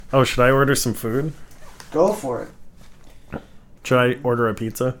Oh, should I order some food? Go for it. Should I order a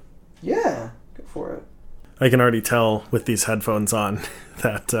pizza? Yeah, go for it. I can already tell with these headphones on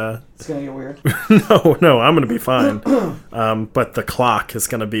that... It's going to get weird. No, I'm going to be fine. But the clock is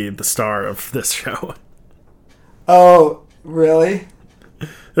going to be the star of this show. Oh, really?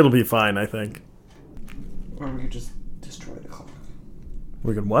 It'll be fine, I think. Or we could just destroy the clock.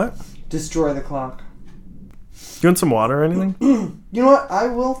 We could what? Destroy the clock. You want some water or anything? You know what? I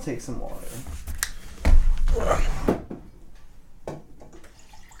will take some water.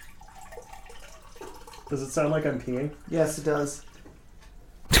 Does it sound like I'm peeing? Yes, it does.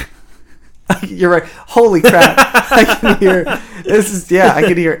 You're right. Holy crap. I can hear... I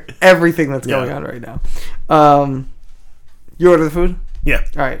can hear everything that's going on right now. You order the food? Yeah.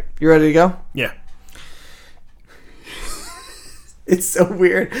 All right. You ready to go? Yeah. It's so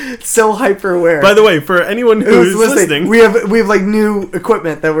weird. It's so hyper aware. By the way, for anyone who's listening, we have like new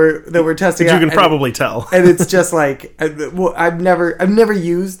equipment that we're testing out. You can probably tell. And it's just like I've never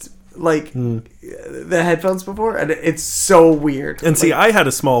used like the headphones before, and it's so weird. And see, I had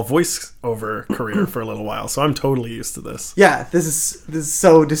a small voiceover career for a little while, so I'm totally used to this. Yeah, this is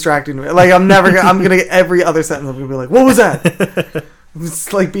so distracting to me. Like I'm gonna get every other sentence. I'm gonna be like, what was that?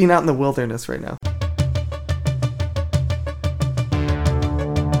 It's like being out in the wilderness right now.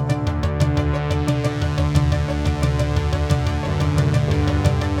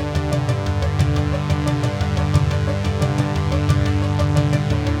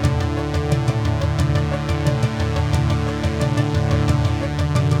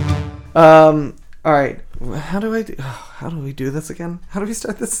 All right. How do we do this again? How do we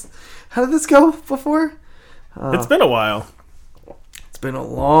start this? How did this go before? It's been a while. It's been a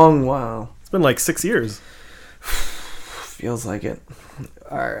long while. It's been like 6 years. Feels like it.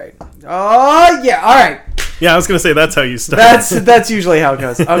 All right. Oh yeah. All right. Yeah, I was gonna say that's how you start. That's usually how it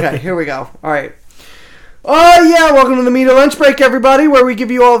goes. Okay, here we go. All right. Oh yeah, welcome to the Media Lunch Break, everybody, where we give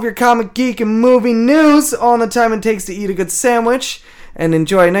you all of your comic, geek, and movie news all the time it takes to eat a good sandwich and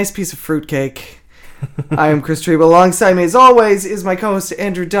enjoy a nice piece of fruitcake. I am Chris Treba. Alongside me, as always, is my co-host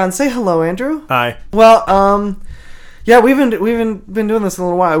Andrew Dunn. Say hello, Andrew. Hi. Well, yeah, we've been doing this a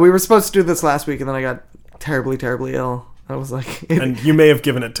little while. We were supposed to do this last week, and then I got terribly, terribly ill. I was like, and you may have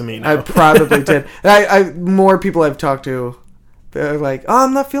given it to me now. I probably did. I more people I've talked to, they're like, "Oh,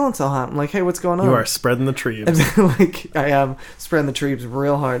 I'm not feeling so hot." I'm like, "Hey, what's going on?" You are spreading the trees. Like I am spreading the trees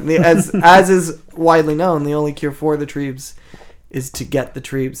real hard. As is widely known, the only cure for the trees is to get the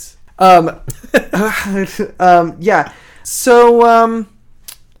trees. Yeah. So,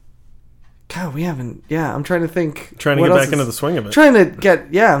 God, we haven't. Yeah, I'm trying to think. Trying to get back into the swing of it.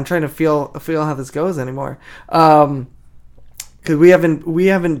 I'm trying to feel how this goes anymore. Because we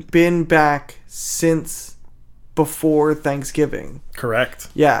haven't been back since before Thanksgiving. Correct.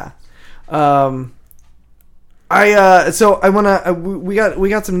 Yeah. So I wanna. We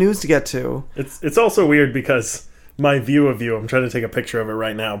got some news to get to. It's also weird because my view of you, I'm trying to take a picture of it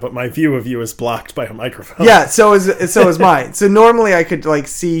right now, but my view of you is blocked by a microphone. Yeah, so is mine. So normally I could like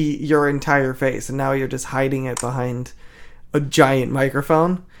see your entire face, and now you're just hiding it behind a giant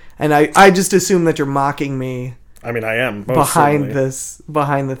microphone. And I just assume that you're mocking me. I mean, I am behind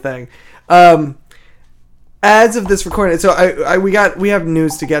the thing. As of this recording, so we have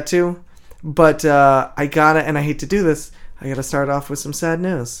news to get to, but I gotta, and I hate to do this, I gotta start off with some sad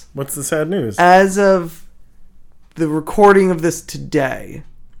news. What's the sad news? As of the recording of this today,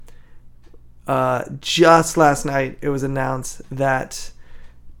 just last night, it was announced that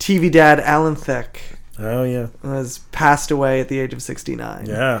TV dad Alan Thicke, has passed away at the age of 69.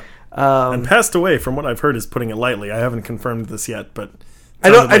 Yeah, and passed away, from what I've heard, is putting it lightly. I haven't confirmed this yet, but I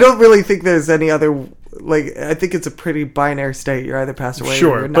don't really think there's any other. Like, I think it's a pretty binary state. You're either passed away or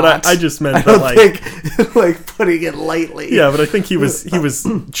you're not. But I just meant like putting it lightly. Yeah, but I think he was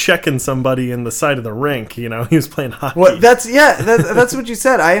checking somebody in the side of the rink. You know, he was playing hockey. Well, that's what you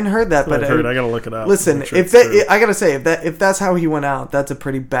said. I hadn't heard that, but I gotta look it up. Listen, I gotta say, if that's how he went out, that's a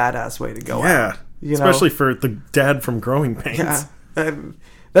pretty badass way to go out. Yeah, especially for the dad from Growing Pains. Yeah,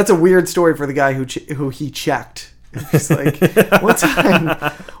 that's a weird story for the guy who he checked. It's like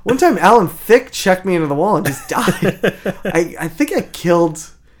one time Alan Thicke checked me into the wall and just died. I think I killed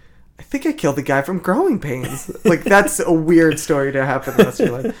the guy from Growing Pains. Like, that's a weird story to have for the rest of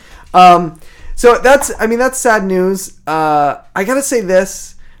your life. So that's sad news. I gotta say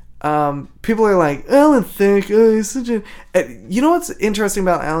this. People are like, Alan Thicke, he's such a... You know what's interesting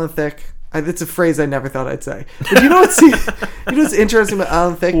about Alan Thicke? It's a phrase I never thought I'd say. But you know what's interesting about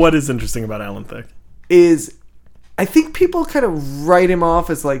Alan Thicke? What is interesting about Alan Thicke? Is I think people kind of write him off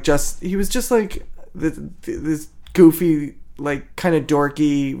as like he was just like this goofy like kind of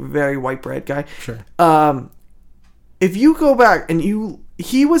dorky, very white bread guy. Sure. If you go back and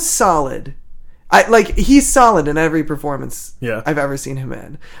he was solid. He's solid in every performance I've ever seen him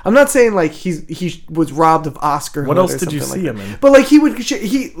in. I'm not saying like he was robbed of Oscar. What else did you see him in? But like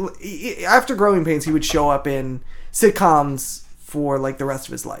he after Growing Pains, he would show up in sitcoms for like the rest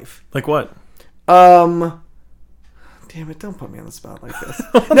of his life. Like what? Damn it! Don't put me on the spot like this.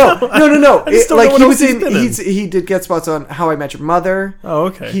 No. He did guest spots on How I Met Your Mother. Oh,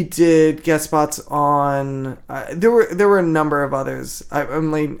 okay. He did guest spots on. There were a number of others.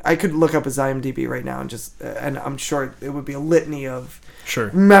 I could look up his IMDb right now and I'm sure it would be a litany of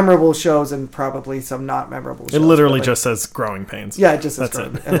memorable shows and probably some not memorable shows. It literally just says Growing Pains. Yeah, it just says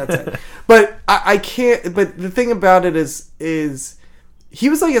Growing Pains, and that's it. But I can't. But the thing about it is he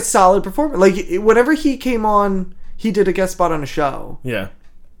was like a solid performer. Like whenever he came on. He did a guest spot on a show. Yeah.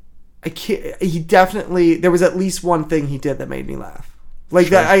 He definitely... There was at least one thing he did that made me laugh. Like,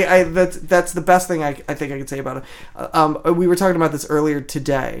 that's the best thing I think I could say about it. We were talking about this earlier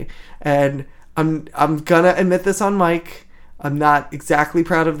today, and I'm gonna admit this on mic. I'm not exactly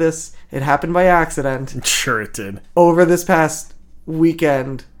proud of this. It happened by accident. Sure it did. Over this past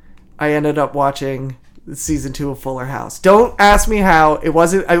weekend, I ended up watching... season 2 of Fuller House. Don't ask me how. It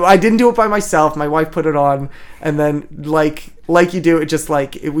wasn't. I didn't do it by myself. My wife put it on, and then like you do, it just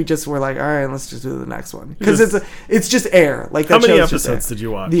we just were like, all right, let's just do the next one because it's just air. Like that. How many episodes did you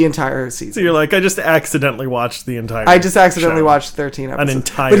watch? The entire season. So you're like, I just accidentally watched the entire. I just accidentally watched 13 episodes. An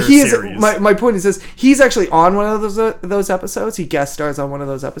entire series. My point is this: he's actually on one of those episodes. He guest stars on one of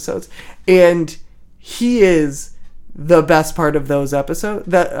those episodes, and he is. The best part of that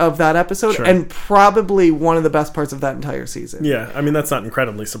episode, and probably one of the best parts of that entire season. Yeah, I mean that's not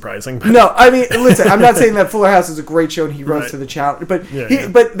incredibly surprising. But... No, I mean listen, I'm not saying that Fuller House is a great show and he rose to the challenge, but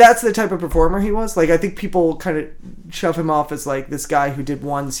but that's the type of performer he was. Like I think people kind of shove him off as like this guy who did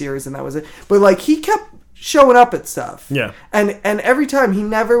one series and that was it. But like he kept showing up at stuff. Yeah, and every time he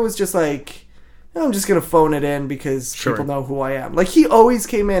never was just like, oh, I'm just gonna phone it in because people know who I am. Like he always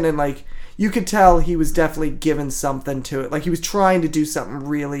came in and like. You could tell he was definitely given something to it. Like he was trying to do something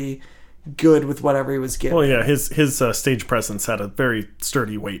really good with whatever he was given. Well, yeah, his stage presence had a very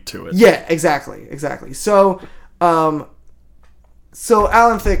sturdy weight to it. Yeah, exactly. So, Alan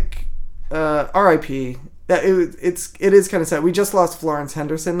Thicke, R.I.P. That it is kind of sad. We just lost Florence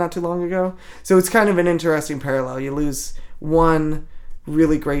Henderson not too long ago, so it's kind of an interesting parallel. You lose one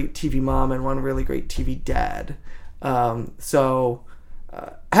really great TV mom and one really great TV dad.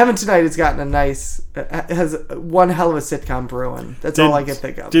 Heaven Tonight has gotten has one hell of a sitcom brewing. That's all I can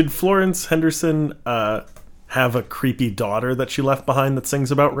think of. Did Florence Henderson have a creepy daughter that she left behind that sings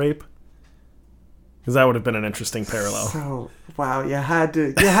about rape? Because that would have been an interesting parallel. So, wow, you had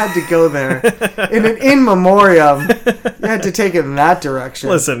to go there. In an in memoriam, you had to take it in that direction.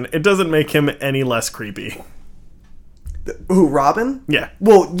 Listen, it doesn't make him any less creepy. Who, Robin? Yeah.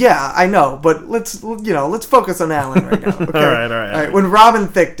 Well, yeah, I know, but let's focus on Alan right now. Okay? All right. When Robin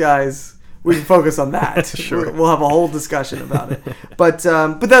Thicke dies, we can focus on that. Sure. We'll have a whole discussion about it. But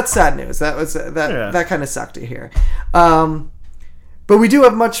that's sad news. That kind of sucked to hear. But we do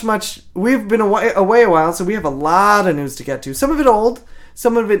have much. We've been away a while, so we have a lot of news to get to. Some of it old,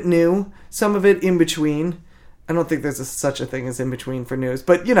 some of it new, some of it in between. I don't think there's such a thing as in between for news,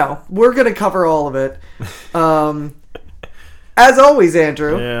 but we're gonna cover all of it. As always,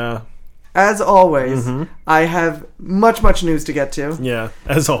 Andrew. Yeah. As always, I have much news to get to. Yeah,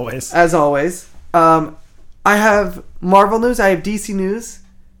 as always. I have Marvel news. I have DC news.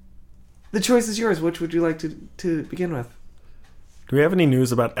 The choice is yours. Which would you like to begin with? Do we have any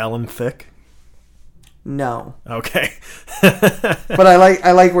news about Alan Thicke? No. Okay. But I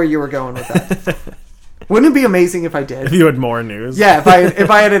like where you were going with that. Wouldn't it be amazing if I did? If you had more news. Yeah, if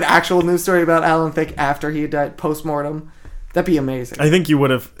I had an actual news story about Alan Thicke after he had died post-mortem. That'd be amazing. I think you would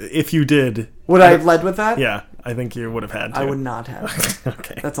have, if you did. Would I have led with that? Yeah, I think you would have had to. I would not have.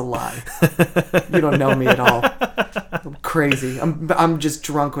 Okay. That's a lie. You don't know me at all. I'm crazy. I'm just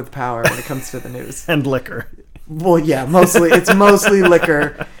drunk with power when it comes to the news. And liquor. Well, yeah, it's mostly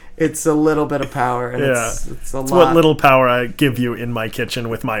liquor. It's a little bit of power, and it's a lot. It's what little power I give you in my kitchen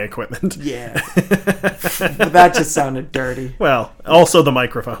with my equipment. Yeah. But that just sounded dirty. Well, also the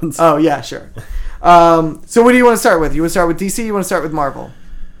microphones. Oh, yeah, sure. So what do you want to start with? You want to start with DC? You want to start with Marvel?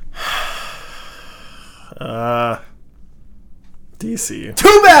 DC.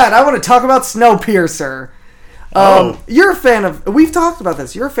 Too bad! I want to talk about Snowpiercer. You're a fan of... We've talked about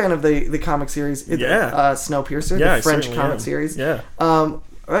this. You're a fan of the comic series. Snowpiercer, the French comic series. Yeah.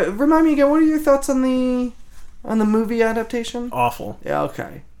 Remind me again, what are your thoughts on the movie adaptation? Awful. Yeah,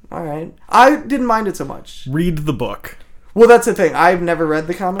 okay. All right. I didn't mind it so much. Read the book. Well, that's the thing. I've never read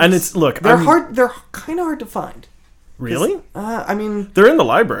the comics, And it's look, they're hard. They're kind of hard to find. Really? I mean, they're in the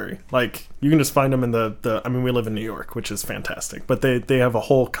library. Like, you can just find them in the. I mean, we live in New York, which is fantastic. But they have a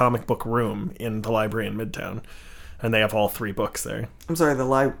whole comic book room in the library in Midtown, and they have all 3 books there. I'm sorry.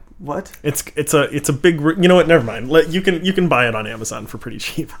 What? It's a big. You know what? Never mind. You can buy it on Amazon for pretty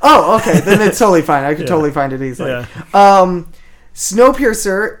cheap. Oh, okay. Then it's totally fine. I could totally find it easily. Yeah.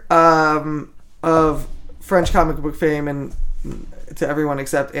 Snowpiercer, of French comic book fame and to everyone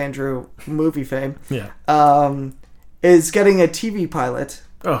except Andrew movie fame. Yeah. Is getting a TV pilot.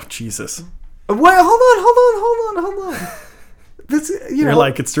 Oh, Jesus. Wait, hold on. This, You're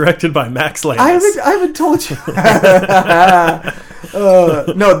like, it's directed by Max Landis. I haven't told you.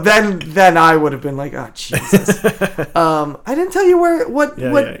 No, then I would have been like, oh, Jesus. I didn't tell you what.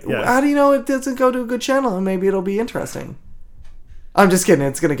 How do you know it doesn't go to a good channel and maybe it'll be interesting? I'm just kidding.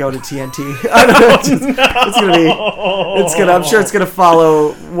 It's gonna go to TNT. I don't know. It's gonna. I'm sure it's gonna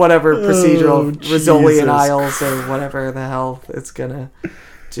follow whatever procedural Rizzoli and Isles or whatever the hell it's gonna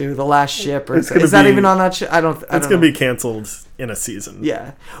do. The Last Ship or is that even on that ship? It's gonna be canceled in a season.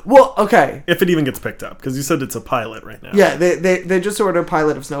 Yeah. Well, okay. If it even gets picked up, because you said it's a pilot right now. Yeah. They just ordered a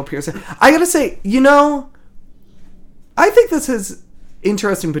pilot of Snowpiercer. I gotta say, I think this has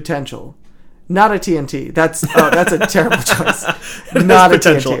interesting potential. Not a TNT. That's a terrible choice. Not a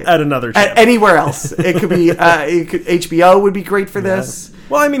potential TNT. At another channel. Anywhere else. It could be. HBO would be great for this.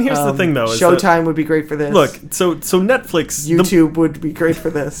 Well, I mean, here's the thing, though. Is Showtime would be great for this. Look, so Netflix. YouTube would be great for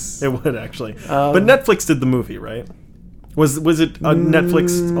this. It would actually, but Netflix did the movie, right? Was it a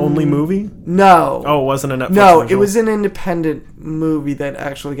Netflix only movie? No. Oh, it wasn't a Netflix. No, original? it was an independent movie that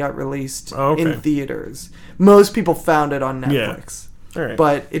actually got released okay. in theaters. Most people found it on Netflix. Yeah. All right.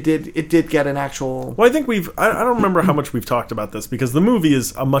 But it did get an actual... Well, I think I don't remember how much we've talked about this, because the movie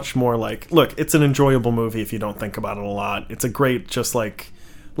is a much more like... Look, it's an enjoyable movie if you don't think about it a lot. It's a great, just like...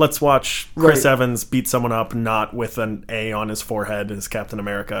 Let's watch Chris Evans beat someone up, not with an A on his forehead as Captain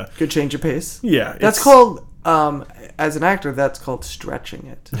America. Good change of pace. Yeah. That's called... as an actor, that's called stretching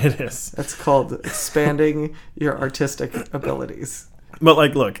it. It is. That's called expanding your artistic abilities. But,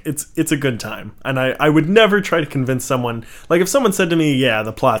 like, look, it's a good time. And I would never try to convince someone... Like, if someone said to me, yeah,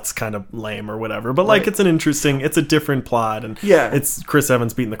 the plot's kind of lame or whatever, but, like, it's a different plot, and it's Chris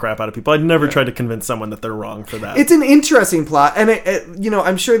Evans beating the crap out of people, I'd never try to convince someone that they're wrong for that. It's an interesting plot, and,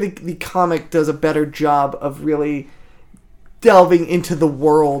 I'm sure the comic does a better job of really delving into the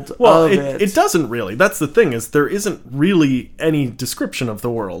world of it. It doesn't really. That's the thing, is there isn't really any description of the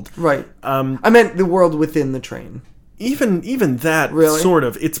world. Right. I meant the world within the train. Even that, really? Sort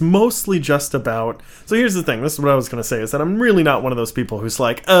of. It's mostly just about... So here's the thing. This is what I was going to say, is that I'm really not one of those people who's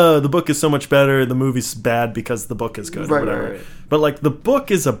like, the book is so much better, the movie's bad because the book is good, or whatever. Right. But, like, the book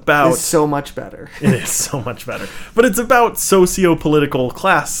is about... It's so much better. It is so much better. But it's about socio-political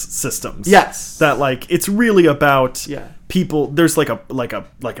class systems. Yes. That, like, it's really about... Yeah. People, there's like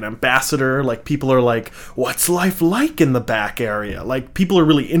an ambassador, like people are like, what's life like in the back area? Like, people are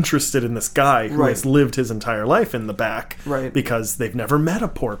really interested in this guy who has lived his entire life in the back, because they've never met a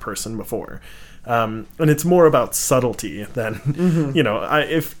poor person before. And it's more about subtlety than,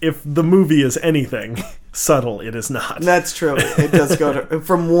 if the movie is anything subtle, it is not. That's true. It does go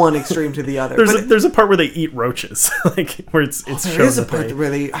from one extreme to the other. There's a part where they eat roaches, like where it's shown that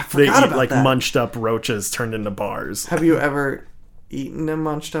where I forgot they eat about like that. Munched up roaches turned into bars. Have you ever eaten a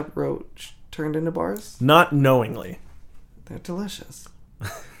munched up roach turned into bars? Not knowingly. They're delicious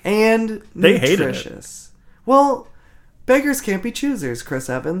and they nutritious. hated it. Well, beggars can't be choosers, Chris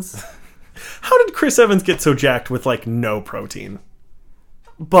Evans. How did Chris Evans get so jacked with, like, no protein?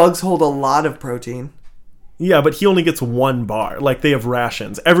 Bugs hold a lot of protein. Yeah, but he only gets 1 bar. Like, they have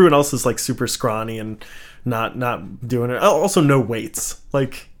rations. Everyone else is, like, super scrawny and not doing it. Also, no weights.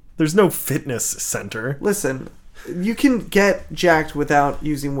 Like, there's no fitness center. Listen, you can get jacked without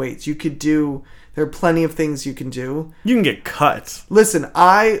using weights. There are plenty of things you can do. You can get cut. Listen,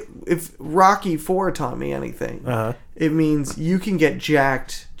 if Rocky IV taught me anything, it means you can get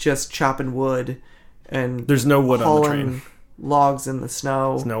jacked just chopping wood and there's no wood on the train. Logs in the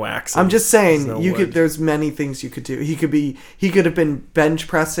snow. There's no axes. I'm just saying there's many things you could do. He could have been bench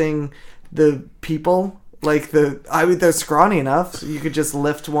pressing the people, like they're scrawny enough, so you could just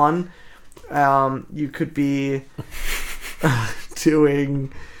lift one. You could be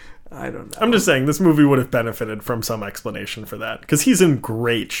doing I don't know. I'm just saying this movie would have benefited from some explanation for that, because he's in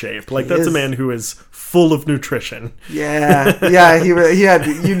great shape. Like, that's a man who is full of nutrition. Yeah, he had,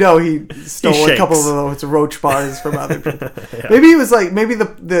 he stole a couple of those roach bars from other people. Yeah. Maybe he was like, maybe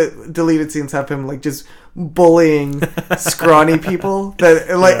the deleted scenes have him like just bullying scrawny people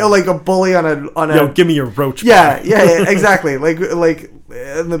that like a bully on a. Yo, give me your roach bar. Yeah, exactly. Like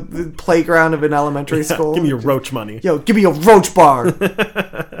in the playground of an elementary school. Give me your roach money. Yo, give me your roach bar.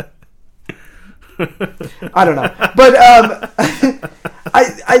 I don't know, but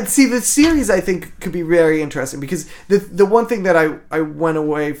I see the series. I think could be very interesting because the one thing that I went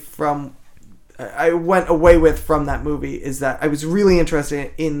away with from that movie is that I was really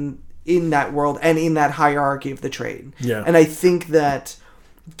interested in that world and in that hierarchy of the train. Yeah, and I think that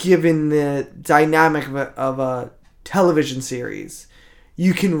given the dynamic of a television series,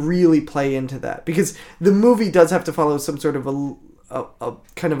 you can really play into that because the movie does have to follow some sort of a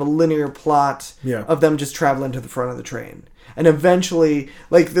kind of a linear plot of them just traveling to the front of the train. And eventually,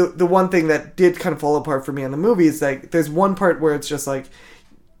 like, the one thing that did kind of fall apart for me on the movie is, like, there's one part where it's just like,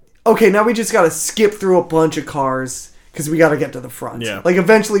 okay, now we just got to skip through a bunch of cars because we got to get to the front. Yeah. Like,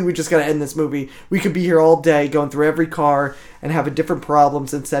 eventually we just got to end this movie. We could be here all day going through every car and having different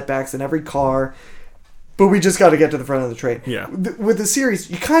problems and setbacks in every car, but we just got to get to the front of the train. Yeah. With the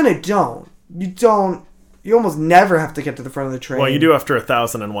series, you kind of don't. You almost never have to get to the front of the train. Well, you do after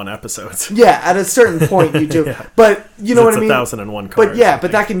 1,001 episodes. Yeah, at a certain point you do. Yeah. But you know what I mean? 1,001 cars. But yeah,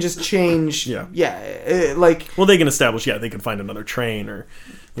 but that can just change. Yeah. Yeah, like... Well, they can establish, they can find another train or...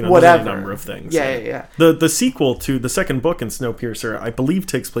 whatever. There's a number of things. Yeah. The sequel to the second book in Snowpiercer, I believe,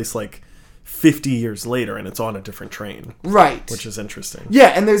 takes place like 50 years later, and it's on a different train. Right. Which is interesting. Yeah,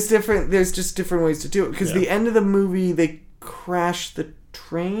 and there's just different ways to do it. Because the end of the movie, they crash the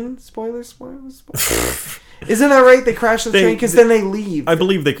train. Spoilers. Isn't that right? They crash the train because then they leave. I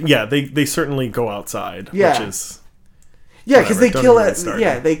believe they certainly go outside. Yeah. Which is... Yeah, because they kill Ed.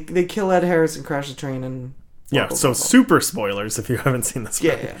 Yeah, they kill Ed Harris and crash the train and... So super spoilers if you haven't seen this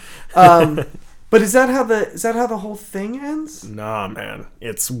movie. Yeah. But is that how the whole thing ends? Nah, man.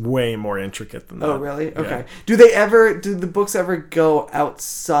 It's way more intricate than that. Oh, really? Okay. Yeah. Do the books ever go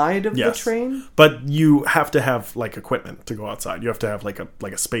outside of the train? But you have to have like equipment to go outside. You have to have like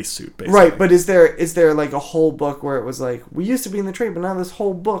a spacesuit, basically. Right, but is there like a whole book where it was like, we used to be in the train, but now this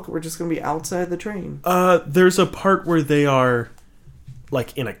whole book we're just gonna be outside the train? There's a part where they are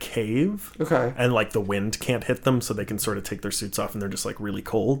like in a cave. Okay. And like the wind can't hit them, so they can sort of take their suits off and they're just like really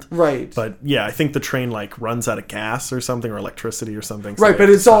cold. Right. But yeah, I think the train like runs out of gas or something, or electricity or something. So right, but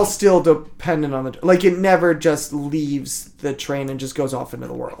it's all still dependent on like it never just leaves the train and just goes off into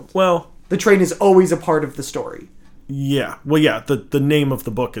the world. Well, the train is always a part of the story. Yeah. Well, yeah, the name of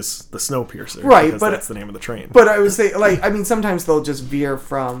the book is The Snowpiercer. Right, but that's the name of the train. But I would say, like, I mean, sometimes they'll just veer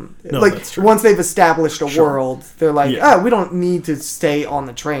from... like, once they've established a world, they're like, we don't need to stay on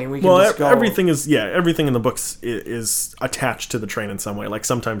the train. We can just go... everything in the books is attached to the train in some way. Like,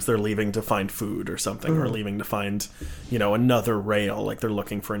 sometimes they're leaving to find food or something, or leaving to find, another rail. Like, they're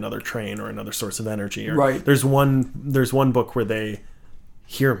looking for another train or another source of energy. Or, right. There's one book where they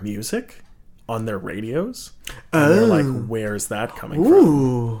hear music on their radios. And they're like, where's that coming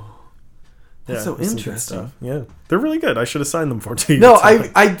from? That's so interesting. Yeah. They're really good. I should have signed them for to you. No,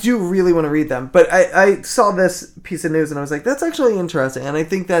 I do really want to read them. But I saw this piece of news and I was like, that's actually interesting. And I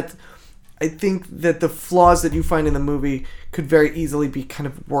think that the flaws that you find in the movie could very easily be kind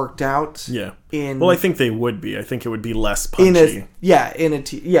of worked out. Yeah. I think they would be. I think it would be less punchy.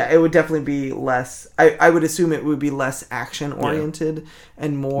 It would definitely be less. I would assume it would be less action oriented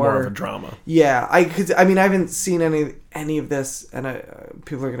and more of a drama. Yeah, I haven't seen any of this, and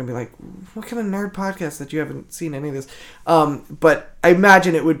people are going to be like, "What kind of nerd podcast that you haven't seen any of this?" But I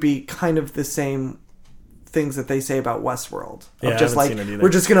imagine it would be kind of the same things that they say about Westworld. Of just like, we're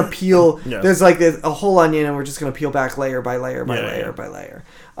just going to peel... There's like a whole onion and we're just going to peel back layer by layer by layer by layer.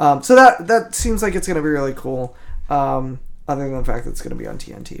 So that seems like it's going to be really cool. Other than the fact that it's going to be on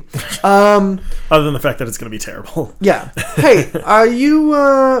TNT. Other than the fact that it's going to be terrible. Yeah. Hey, are you...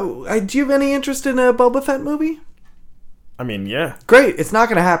 do you have any interest in a Boba Fett movie? I mean, yeah. Great. It's not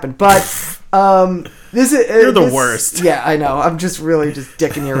going to happen. But... You're the worst. Yeah, I know. I'm just really just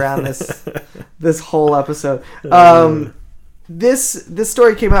dicking you around this whole episode. This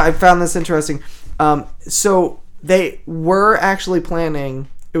story came out. I found this interesting. So they were actually planning.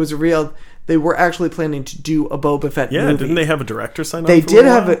 It was real. They were actually planning to do a Boba Fett movie. Yeah, didn't they have a director sign on? They did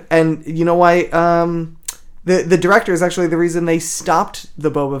have it, and you know why? The director is actually the reason they stopped the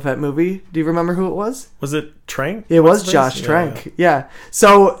Boba Fett movie. Do you remember who it was? Was it Trank? It was Josh Trank. Yeah.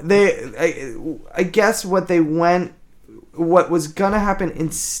 So I guess what they went what was gonna happen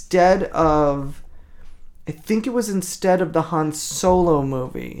instead of, I think it was instead of the Han Solo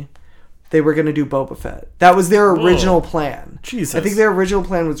movie, they were gonna do Boba Fett. That was their original plan. Jesus. I think their original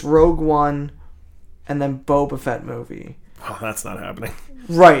plan was Rogue One, and then Boba Fett movie. Oh, that's not happening.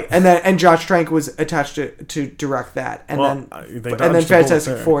 Right, and Josh Trank was attached to direct that, and then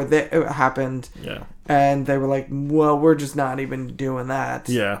Fantastic Four it happened. Yeah, and they were like, "Well, we're just not even doing that."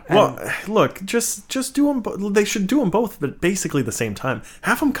 Yeah. Well, look, just do them. They should do them both, but basically the same time.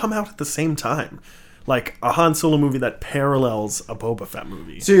 Have them come out at the same time, like a Han Solo movie that parallels a Boba Fett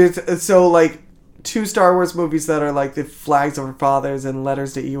movie. So like 2 Star Wars movies that are like the Flags of Our Fathers and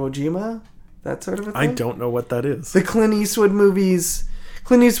Letters to Iwo Jima, that sort of a thing. I don't know what that is. The Clint Eastwood movies.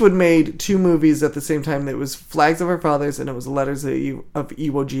 Clint Eastwood made 2 movies at the same time. It was Flags of Our Fathers and it was Letters of Iwo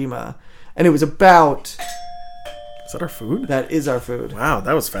Jima. And it was about... Is that our food? That is our food. Wow,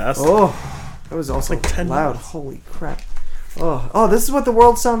 that was fast. Oh, that was also like 10 loud. minutes. Holy crap. Oh, this is what the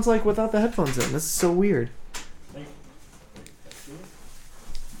world sounds like without the headphones in. This is so weird.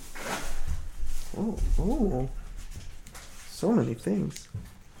 Oh. So many things.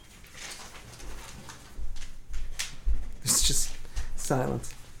 It's just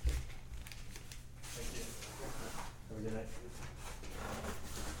silence.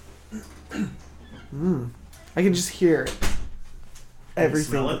 I can just hear everything. Can you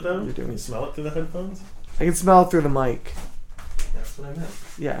smell it though? You're doing. Can you smell it through the headphones? I can smell it through the mic. That's what I meant.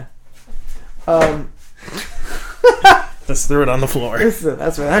 Yeah. Just threw it on the floor. Listen,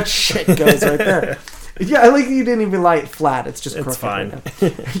 that's where that shit goes right there. Yeah, I like you didn't even lie it flat. It's just crooked. It's fine.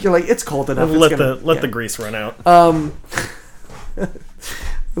 Right You're like, it's cold enough. Let the grease run out.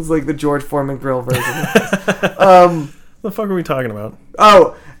 It's like the George Foreman grill version. The fuck are we talking about?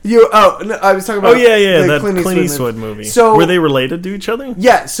 No, I was talking about. Oh yeah, the that Clint Eastwood movie. So were they related to each other?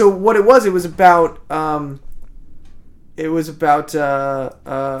 Yeah. So what it was about. It was about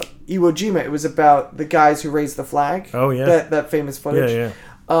Iwo Jima. It was about the guys who raised the flag. Oh yeah, that famous footage. Yeah.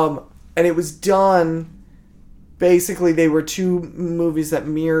 And it was done. Basically, they were 2 movies that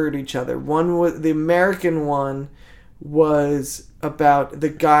mirrored each other. One was the American one was about the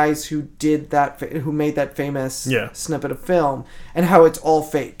guys who who made that famous snippet of film, and how it's all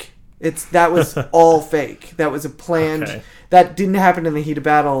fake. That was all fake. That was a planned. Okay. That didn't happen in the heat of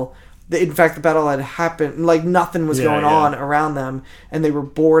battle. In fact, the battle had happened like nothing was going on around them, and they were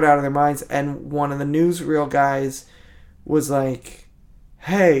bored out of their minds. And one of the newsreel guys was like,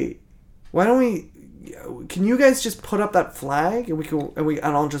 "Hey, why don't we? Can you guys just put up that flag and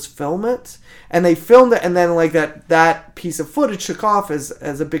I'll just film it?" And they filmed it, and then like that piece of footage took off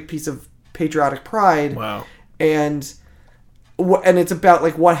as a big piece of patriotic pride. Wow. And it's about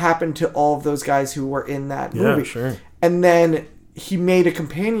like what happened to all of those guys who were in that movie. Yeah, sure. And then he made a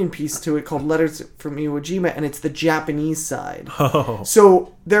companion piece to it called Letters from Iwo Jima, and it's the Japanese side. Oh.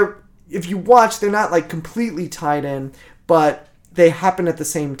 So if you watch, they're not like completely tied in, but they happen at the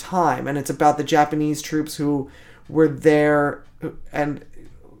same time, and it's about the Japanese troops who were there, and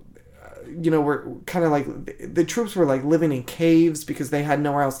were kind of like the troops were like living in caves because they had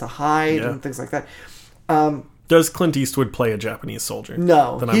nowhere else to hide and things like that. Does Clint Eastwood play a Japanese soldier?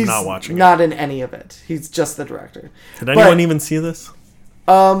 No, then I'm not watching. Not in any of it. He's just the director. Did anyone even see this?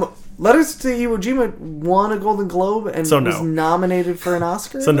 Letters to Iwo Jima won a Golden Globe and was nominated for an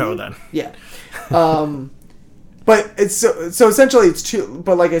Oscar. So no, then. Yeah. But it's so essentially it's 2.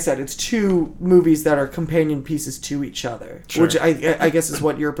 But like I said, it's 2 movies that are companion pieces to each other, sure. Which I guess is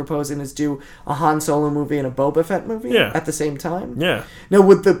what you're proposing is do a Han Solo movie and a Boba Fett movie at the same time. Yeah. Now,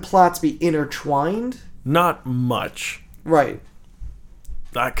 would the plots be intertwined? Not much, right?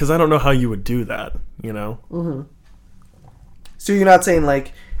 Because I don't know how you would do that. Mm-hmm. So you're not saying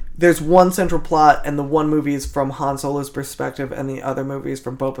like there's one central plot and the one movie is from Han Solo's perspective and the other movie is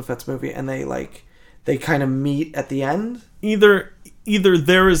from Boba Fett's movie, and they kind of meet at the end? Either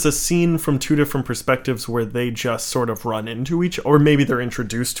there is a scene from 2 different perspectives where they just sort of run into or maybe they're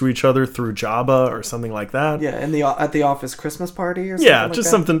introduced to each other through Jabba or something like that. Yeah, at the office Christmas party or something. Yeah,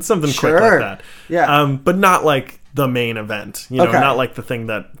 just like something quick like that. Yeah. But not like the main event, not like the thing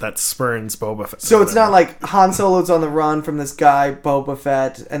that spurns Boba Fett. So it's not like Han Solo's on the run from this guy Boba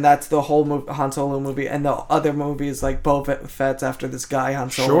Fett, and that's the whole Han Solo movie, and the other movie is like Boba Fett's after this guy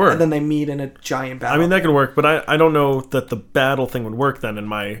Han Solo, sure. And then they meet in a giant battle. I mean, that could work, but I don't know that the battle thing would work then in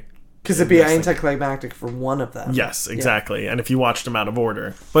my... Because it'd be anticlimactic for one of them. Yes, exactly. Yeah. And if you watched them out of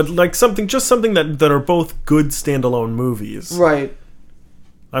order. But like something that are both good standalone movies. Right.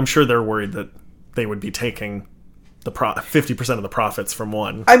 I'm sure they're worried that they would be taking the 50% of the profits from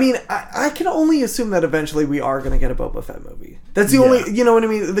one. I mean, I can only assume that eventually we are going to get a Boba Fett movie. That's the only, you know what I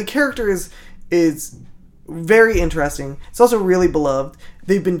mean? The character is very interesting. It's also really beloved.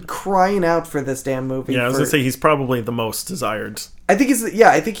 They've been crying out for this damn movie. Yeah, I was gonna say he's probably the most desired. I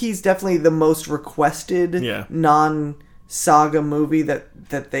think he's definitely the most requested non-saga movie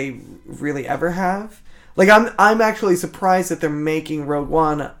that they really ever have. Like, I'm actually surprised that they're making Rogue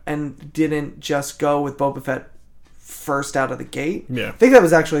One and didn't just go with Boba Fett first out of the gate. Yeah. I think that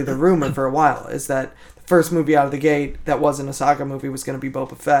was actually the rumor for a while, is that the first movie out of the gate that wasn't a saga movie was going to be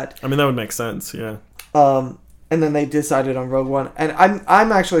Boba Fett. I mean, that would make sense, yeah. And then they decided on Rogue One. And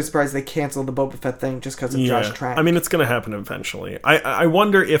I'm actually surprised they canceled the Boba Fett thing just because of Josh Trank. I mean, it's going to happen eventually. I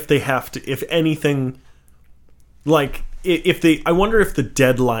wonder if they have to, if anything, like, I wonder if the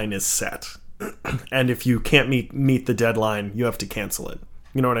deadline is set. And if you can't meet the deadline, you have to cancel it.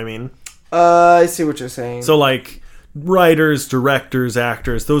 You know what I mean? I see what you're saying. So, like, writers, directors,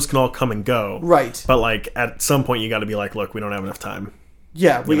 actors, those can all come and go. Right. But, like, at some point you got to be like, look, we don't have enough time.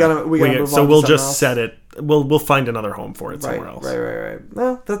 Yeah, we gotta move on. So we'll just set it. We'll find another home for it somewhere else. Right.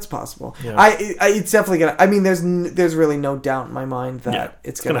 Well, that's possible. Yeah. It's definitely gonna. I mean, there's really no doubt in my mind that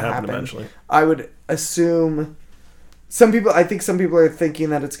it's gonna happen eventually. I would assume I think some people are thinking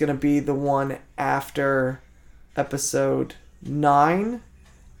that it's gonna be the one after Episode 9.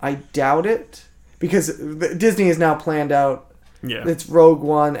 I doubt it, because Disney has now planned out. Yeah. It's Rogue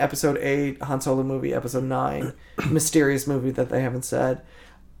One, Episode 8, Han Solo movie, Episode 9, mysterious movie that they haven't said.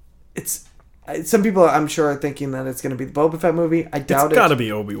 Some people, I'm sure, are thinking that it's going to be the Boba Fett movie. I doubt it. It's got to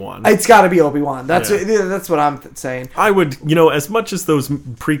be Obi-Wan. It's got to be Obi-Wan. That's what I'm saying. I would, as much as those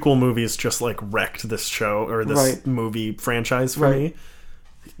prequel movies just, like, wrecked this show, or this movie franchise for me,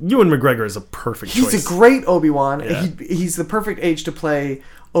 Ewan McGregor is a perfect choice. He's a great Obi-Wan. Yeah. He's the perfect age to play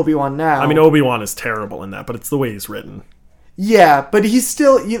Obi-Wan now. I mean, Obi-Wan is terrible in that, but it's the way he's written. Yeah, but he's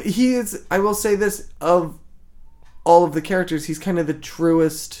still... He is... I will say this, of all of the characters, he's kind of the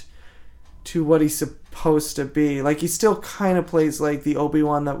truest to what he's supposed to be. Like, he still kind of plays like the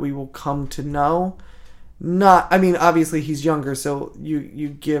Obi-Wan that we will come to know. I mean, obviously he's younger, so you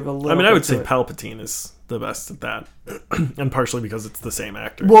give a little... I mean, I would say Palpatine is the best at that. And partially because it's the same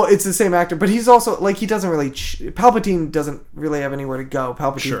actor. Well, it's the same actor, but he's also... Like, he doesn't really... Palpatine doesn't really have anywhere to go.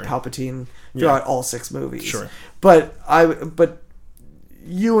 Palpatine throughout all 6 movies. Sure. But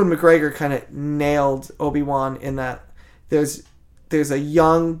Ewan McGregor kind of nailed Obi-Wan in that there's a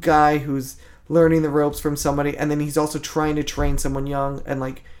young guy who's learning the ropes from somebody, and then he's also trying to train someone young and,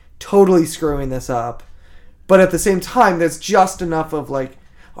 like, totally screwing this up. But at the same time, there's just enough of, like,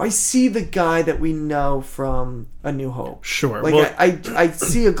 I see the guy that we know from A New Hope. Sure. Like, well, I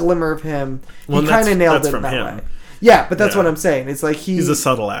see a glimmer of him. Well, he kind of nailed it in that way. Yeah, but that's what I'm saying. It's like he's a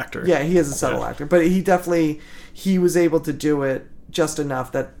subtle actor. Yeah, he is a subtle actor. But he was able to do it just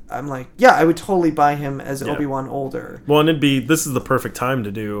enough that I'm like, yeah, I would totally buy him as Obi-Wan older. Well, and this is the perfect time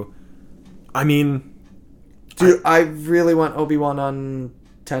to do. I mean... Dude, I really want Obi-Wan on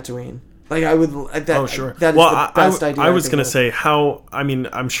Tatooine. Like, I would... Sure. That is the best idea. I was going to say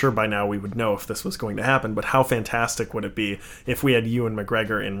I'm sure by now we would know if this was going to happen, but how fantastic would it be if we had Ewan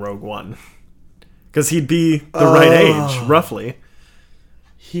McGregor in Rogue One? Because he'd be the right age, roughly.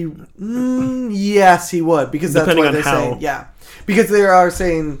 Yes, he would. Because that's depending what they're on how. Saying. Yeah. Because they are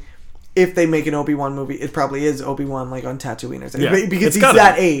saying if they make an Obi-Wan movie, it probably is Obi-Wan, like, on Tatooine or something. Yeah. Because he's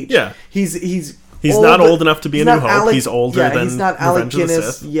that age. Yeah. He's old, not old enough to be a New Hope. He's older than he's not Alec Revenge of the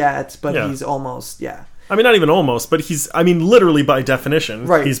Guinness Sith. yet, but he's almost, I mean, not even almost, but literally by definition,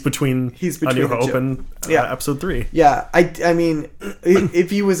 he's between A New Hope and Episode 3. Yeah, I mean, if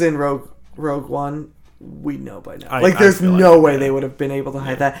he was in Rogue One, we know by now. There's no way they would have been able to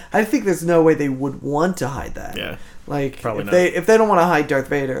hide that. I think there's no way they would want to hide that. Yeah. Like, probably if they don't want to hide Darth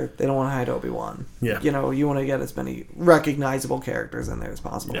Vader, they don't want to hide Obi-Wan. Yeah. You want to get as many recognizable characters in there as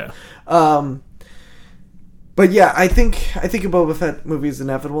possible. Yeah. But yeah, I think a Boba Fett movie is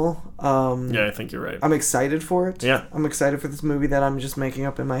inevitable. Yeah, I think you're right. I'm excited for it. Yeah. I'm excited for this movie that I'm just making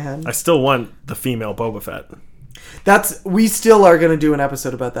up in my head. I still want the female Boba Fett. We still are going to do an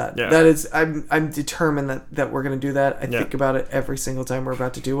episode about that. Yeah. That is, I'm determined that we're going to do that. I think about it every single time we're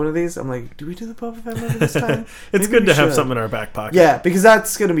about to do one of these. I'm like, do we do the Boba Fett movie this time? It's good to have something in our back pocket. Yeah, because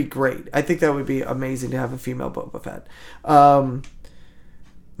that's going to be great. I think that would be amazing to have a female Boba Fett.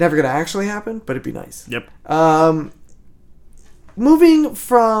 Never going to actually happen, but it'd be nice. Yep. Moving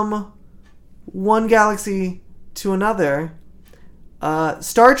from one galaxy to another,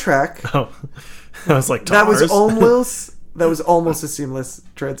 Star Trek. Oh. I was like, that was almost a seamless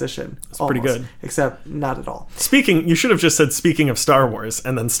transition. It's pretty good, except not at all. You should have just said speaking of Star Wars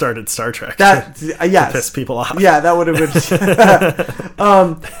and then started Star Trek. To piss people off. Yeah, that would have been.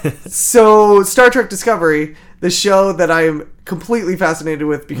 So Star Trek Discovery, the show that I'm completely fascinated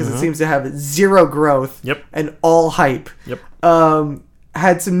with because it seems to have zero growth and all hype.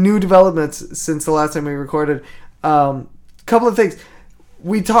 Had some new developments since the last time we recorded. Couple of things.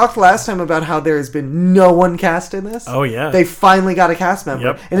 We talked last time about how there has been no one cast in this. Oh, yeah. They finally got a cast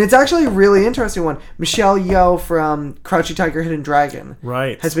member. And it's actually a really interesting one. Michelle Yeoh from Crouching Tiger, Hidden Dragon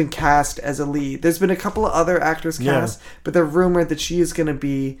has been cast as a lead. There's been a couple of other actors cast, but they're rumored that she is going to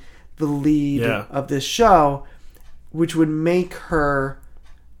be the lead of this show, which would make her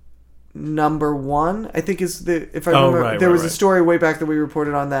number one, I think is if I remember. There was a story way back that we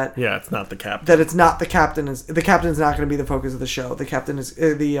reported on that. Yeah, it's not the captain. That it's not the captain. The captain is not going to be the focus of the show. The captain is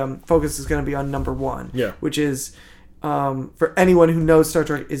the focus is going to be on number one. Yeah, which is for anyone who knows Star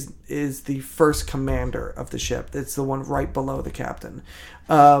Trek is the first commander of the ship. It's the one right below the captain.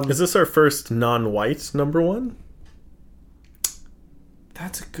 Is this our first non-white number one?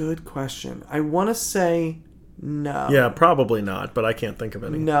 That's a good question. I want to say. No. Yeah, probably not, but I can't think of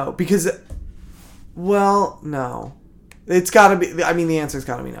any. No, because, no. It's got to be, I mean, the answer's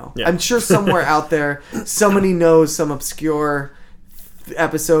got to be no. Yeah. I'm sure somewhere out there, somebody knows some obscure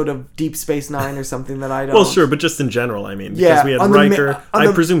episode of Deep Space Nine or something that I don't. Well, sure, but just in general, I mean, because we had Riker.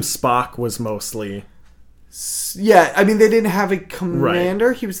 I presume Spock was mostly... Yeah, I mean, they didn't have a commander.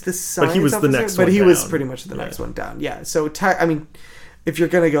 Right. He was the science But he was officer, the next one But he down. was pretty much the next one down. Yeah, so, I mean... If you're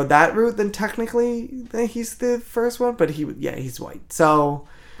going to go that route, then technically he's the first one. But he's white. So...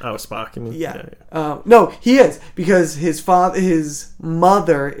 Oh, Spock, you mean? Yeah. No, he is. Because his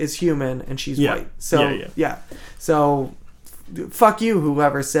mother is human and she's white. So, yeah. So, fuck you,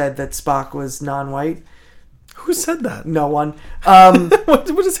 whoever said that Spock was non-white. Who said that? No one.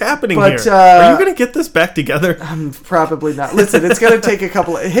 What is happening here? Are you going to get this back together? Probably not. Listen, it's going to take a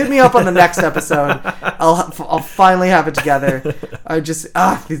couple. Hit me up on the next episode. I'll finally have it together. I just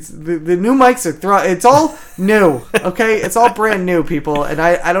the new mics are It's all new. Okay, it's all brand new, people. And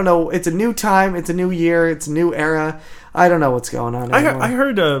I don't know. It's a new time. It's a new year. It's a new era. I don't know what's going on anymore. I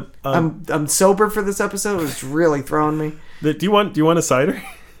heard. I'm sober for this episode. It's really throwing me. Do you want a cider?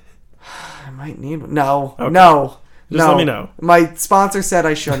 I might need one. No. Okay. No. Just let me know. My sponsor said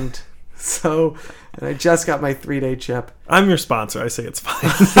I shouldn't. So, and I just got my 3-day chip. I'm your sponsor. I say it's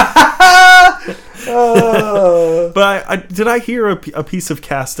fine. But did I hear a piece of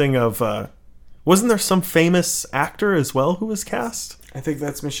casting of... wasn't there some famous actor as well who was cast? I think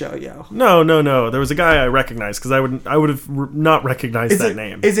that's Michelle Yeoh. No. There was a guy I recognized because I would have not recognized that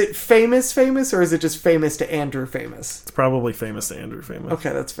name. Is it famous, or is it just famous to Andrew famous? It's probably famous to Andrew famous.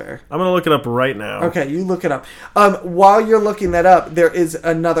 Okay, that's fair. I'm going to look it up right now. Okay, you look it up. While you're looking that up, there is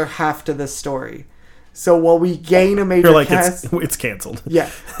another half to this story. So while we gain a major cast... It's canceled. Yeah.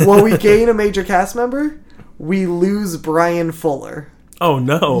 While we gain a major cast member, we lose Brian Fuller. Oh,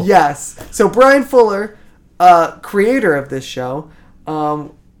 no. Yes. So Brian Fuller, creator of this show...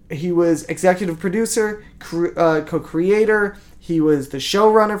 he was executive producer, co-creator. He was the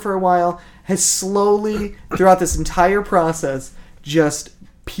showrunner for a while. Has slowly, throughout this entire process, just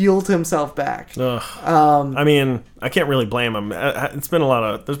peeled himself back. I mean, I can't really blame him. There's been a lot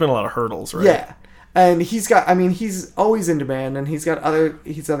of hurdles, right? Yeah, and he's always in demand, and he's got other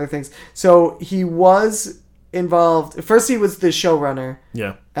things. So he was involved. First, he was the showrunner.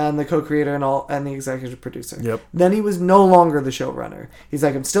 Yeah. And the co-creator and the executive producer. Yep. Then he was no longer the showrunner. He's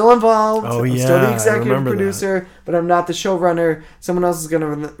like, I'm still involved. Oh, I'm still the executive producer, but I'm not the showrunner. Someone else is going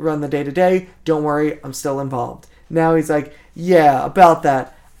to run the day-to-day. Don't worry, I'm still involved. Now he's like, yeah, about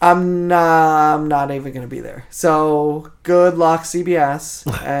that. I'm not even going to be there. So good luck, CBS,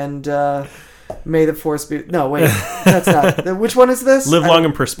 and may the force be. No, wait, that's not. Which one is this? Live long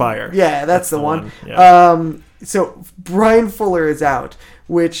and perspire. Yeah, that's the one. Yeah. So Brian Fuller is out,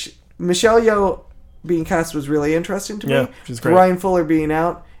 which Michelle Yeoh being cast was really interesting to me. Yeah, she's great. Brian Fuller being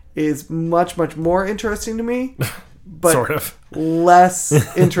out is much, much more interesting to me, but sort of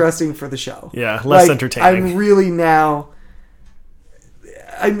less interesting for the show. Yeah, less entertaining. I'm really now.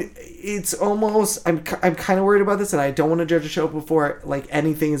 It's almost. I'm kind of worried about this, and I don't want to judge a show before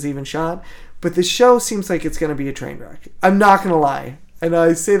anything is even shot. But the show seems like it's going to be a train wreck. I'm not going to lie, and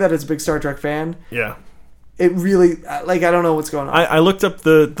I say that as a big Star Trek fan. Yeah. It really, I don't know what's going on. I looked up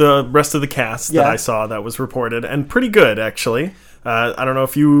the rest of the cast that I saw that was reported, and pretty good, actually. I don't know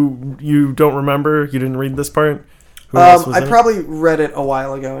if you don't remember, you didn't read this part? Who else was in probably read it a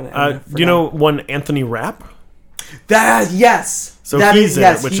while ago. Do you know one Anthony Rapp? Yes! So he's in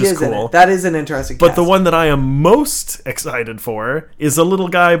it, which is cool. That is an interesting But cast. the one that I am most excited for is a little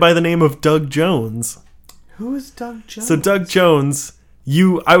guy by the name of Doug Jones. Who is Doug Jones? So Doug Jones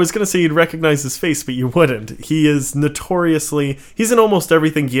I was going to say you'd recognize his face, but you wouldn't. He is notoriously... He's in almost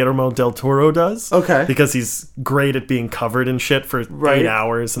everything Guillermo del Toro does. Okay. Because he's great at being covered in shit for 8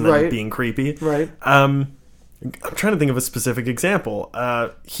 hours and then being creepy. Right. I'm trying to think of a specific example.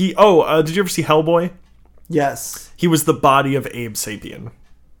 Did you ever see Hellboy? Yes. He was the body of Abe Sapien.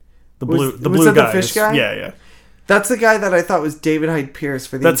 The blue that guy. The fish guy? Yeah. That's the guy that I thought was David Hyde Pierce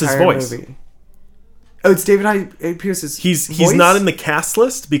for the That's entire his voice. movie. Oh, it's David Hyde Pierce's He's not in the cast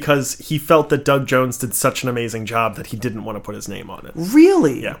list because he felt that Doug Jones did such an amazing job that he didn't want to put his name on it.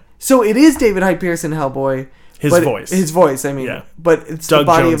 Really? Yeah. So it is David Hyde Pierce in Hellboy. His voice, I mean. Yeah. But it's Doug the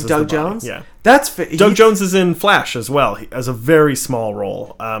body Jones of Doug Jones? Yeah. Doug Jones is in Flash as well, as a very small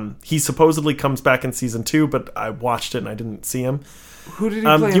role. He supposedly comes back in season 2, but I watched it and I didn't see him. Who did he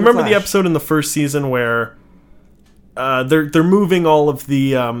play in Do you remember Flash? the episode in the first season where they're moving all of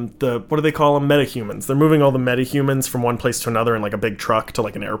the what do they call them, metahumans? They're moving all the metahumans from one place to another in like a big truck to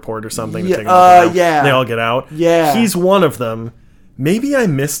like an airport or something. Yeah, to take them yeah. They all get out. Yeah, he's one of them. Maybe I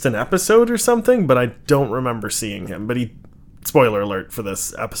missed an episode or something, but I don't remember seeing him. But he, spoiler alert for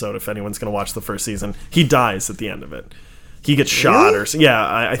this episode, if anyone's going to watch the first season, he dies at the end of it. He gets shot or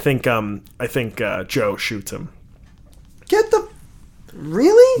yeah. I think Joe shoots him.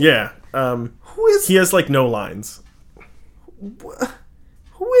 Really? Yeah. Who is he has like no lines.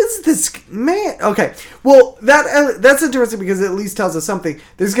 Who is this man? Okay, well that's interesting because it at least tells us something.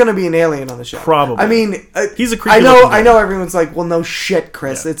 There's going to be an alien on the show. Probably. I mean, he's a creepy. I know. Everyone's like, well, no shit,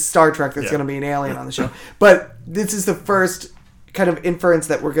 Chris. Yeah. It's Star Trek. There's going to be an alien on the show. But this is the first kind of inference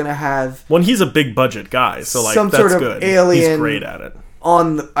that we're going to have. Well, he's a big budget guy, so like some that's sort of good. Alien He's great at it.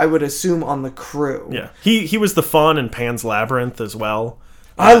 I would assume on the crew. Yeah, he was the faun in Pan's Labyrinth as well.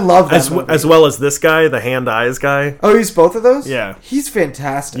 I love that movie. As well as this guy, the hand eyes guy. Oh, he's both of those? Yeah. He's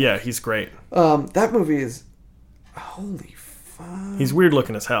fantastic. Yeah, he's great. That movie is... Holy fuck. He's weird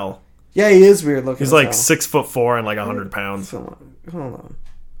looking as hell. Yeah, he is weird looking He's as like hell. 6'4" and like 100 pounds.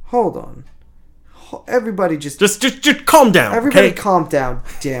 Hold on. Everybody just calm down. Everybody calm down,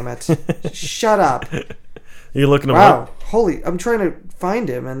 damn it. Shut up. You looking him up? Wow. Holy... I'm trying to find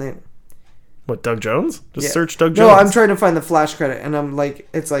him and then... What, Doug Jones? Just search Doug Jones. No, I'm trying to find the Flash credit, and I'm like,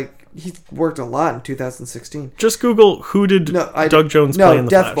 it's like, he worked a lot in 2016. Just Google who did Doug Jones play in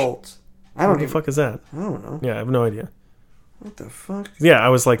the Flash. No, Deathbolt. What the fuck is that? I don't know. Yeah, I have no idea. What the fuck? Yeah, I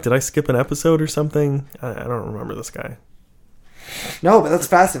was like, did I skip an episode or something? I don't remember this guy. No, but that's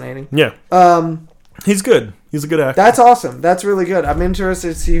fascinating. Yeah. He's good. He's a good actor. That's awesome. That's really good. I'm interested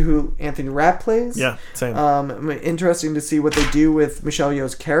to see who Anthony Rapp plays. Yeah, same. I'm interested to see what they do with Michelle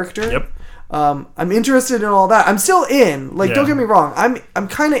Yeoh's character. Yep. I'm interested in all that. I'm still in. Like, don't get me wrong. I'm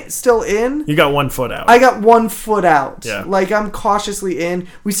kind of still in. You got 1 foot out. I got 1 foot out. Yeah. Like, I'm cautiously in.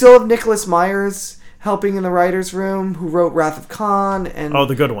 We still have Nicholas Myers helping in the writer's room, who wrote Wrath of Khan and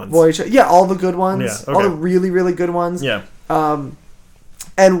the good ones. Yeah, all the good ones. Yeah, okay. All the really, really good ones. Yeah.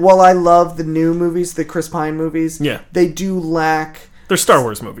 And while I love the new movies, the Chris Pine movies, they do lack... They're Star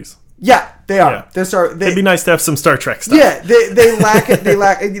Wars movies. Yeah, they are. Yeah. It'd be nice to have some Star Trek stuff. Yeah, they lack it. They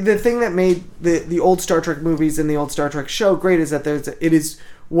lack the thing that made the old Star Trek movies and the old Star Trek show great is that it is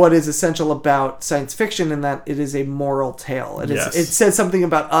what is essential about science fiction in that it is a moral tale. It says something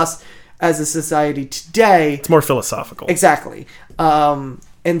about us as a society today. It's more philosophical. Exactly.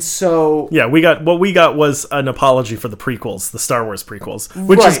 And so... Yeah, what we got was an apology for the prequels, the Star Wars prequels,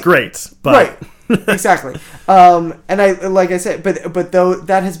 which is great. But... Right. Exactly. And I, like I said, but though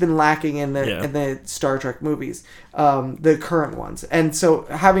that has been lacking in the Star Trek movies, the current ones. And so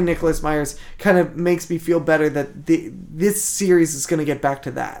having Nicholas Myers kind of makes me feel better that this series is going to get back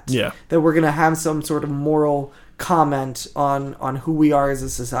to that. Yeah. That we're going to have some sort of moral comment on who we are as a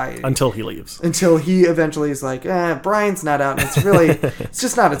society until he leaves, until he eventually is like, Brian's not out and it's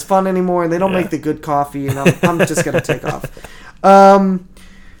just not as fun anymore and they don't make the good coffee and I'm just gonna take off.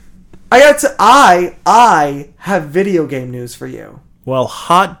 I have video game news for you. Well,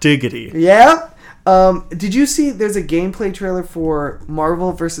 hot diggity. Yeah. Did you see there's a gameplay trailer for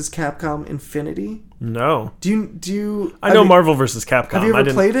Marvel vs. Capcom Infinity? No. Do you? I know Marvel vs. Capcom. Have you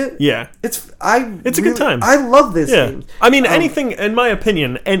ever played it? Yeah. It's a good time. I love this game. I mean, anything, in my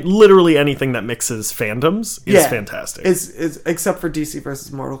opinion, and literally anything that mixes fandoms is fantastic. It's except for DC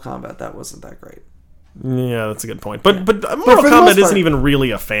versus Mortal Kombat, that wasn't that great. Yeah, that's a good point. But Mortal Kombat isn't even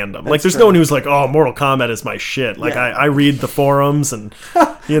really a fandom. Like, there's no one who's like, oh, Mortal Kombat is my shit. Like, I read the forums and,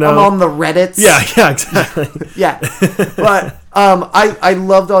 I'm on the Reddits. Yeah, exactly. Yeah. But I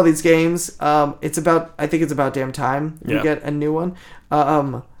loved all these games. I think it's about damn time we get a new one.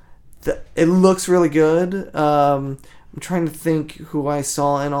 It looks really good. I'm trying to think who I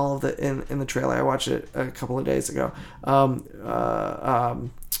saw in all of the in the trailer. I watched it a couple of days ago.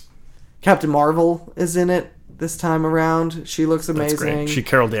 Captain Marvel is in it this time around. She looks amazing. That's great. She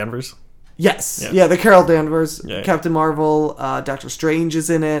Carol Danvers. Yes. Yeah, the Carol Danvers. Yeah. Captain Marvel. Doctor Strange is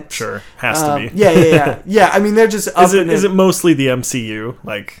in it. Sure. Has to be. Yeah. Yeah, I mean, they're just up Is it mostly the MCU?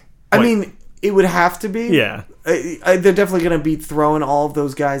 I mean, it would have to be. Yeah. They're definitely going to be throwing all of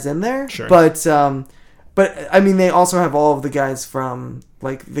those guys in there. Sure. But I mean, they also have all of the guys from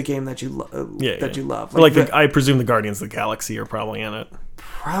the game that you you love. I presume the Guardians of the Galaxy are probably in it.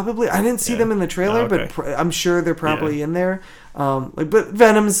 Probably. I didn't see them in the trailer, but I'm sure they're probably in there. But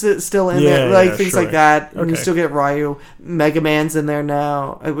Venom's still in there, things like that. And you still get Ryu. Mega Man's in there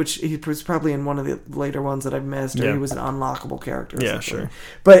now, which he was probably in one of the later ones that I've missed, or he was an unlockable character. Yeah, sure.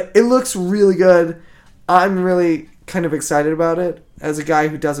 But it looks really good. I'm really kind of excited about it. As a guy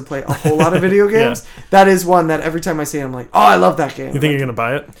who doesn't play a whole lot of video games, that is one that every time I see it, I'm like, oh, I love that game. You think you're going to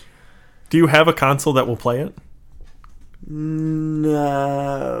buy it? Do you have a console that will play it?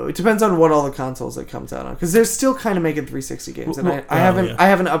 No, it depends on what all the consoles it comes out on, because they're still kind of making 360 games, and I haven't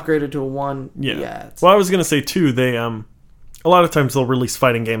upgraded to a one yet. Well, I was gonna say too, they a lot of times they'll release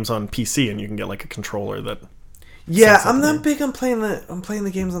fighting games on PC, and you can get a controller that. Yeah, I'm not big on playing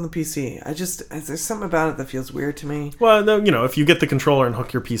the games on the PC. There's something about it that feels weird to me. Well, no, if you get the controller and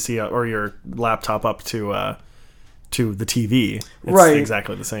hook your PC up, or your laptop up to the TV, it's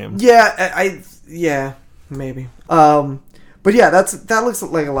exactly the same. Yeah, maybe. But yeah, that looks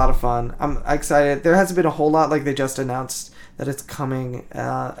like a lot of fun. I'm excited. There hasn't been a whole lot. They just announced that it's coming,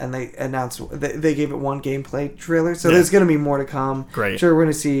 and they announced they gave it one gameplay trailer, so there's going to be more to come. Great. Sure, we're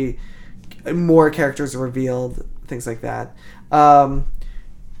going to see more characters revealed, things like that. Did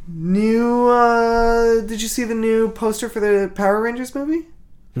you see the new poster for the Power Rangers movie?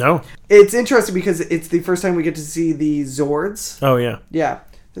 No. It's interesting because it's the first time we get to see the Zords. Oh yeah. Yeah,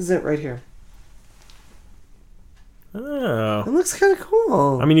 this is it right here. Oh. It looks kind of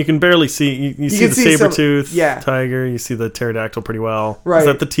cool. I mean, you can barely see... You see the saber-tooth tiger. You see the pterodactyl pretty well. Right. Is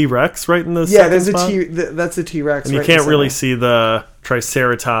that the T-Rex right in the second spot? That's a T-Rex. And you can't really see the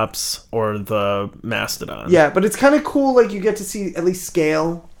Triceratops or the Mastodon. Yeah, but it's kind of cool. You get to see at least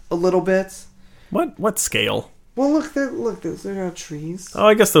scale a little bit. What scale? Well, look, there are trees. Oh,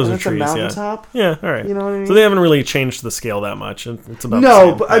 I guess those are trees. A mountaintop. Yeah, all right. You know what I mean? So they haven't really changed the scale that much. It's about the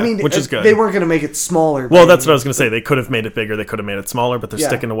same. But I mean, which is good. They weren't going to make it smaller. Well, that's what I was going to say. They could have made it bigger. They could have made it smaller, but they're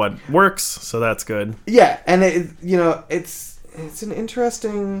sticking to what works, so that's good. Yeah, and it's an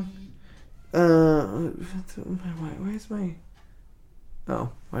interesting. Where's my?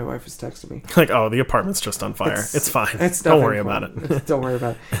 Oh, my wife is texting me. The apartment's just on fire. It's fine. Don't worry about it. Don't worry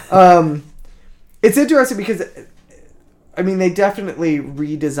about it. It's interesting because, I mean, they definitely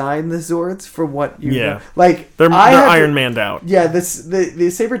redesigned the Zords for what you know. They're Iron Man'd out. Yeah, the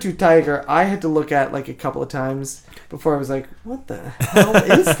saber-tooth tiger, I had to look at a couple of times before I was like, what the hell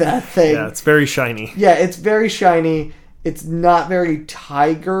is that thing? Yeah, it's very shiny. Yeah, it's very shiny. It's not very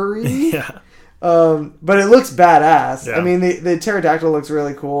tigery. Yeah. But it looks badass. Yeah. I mean, the pterodactyl looks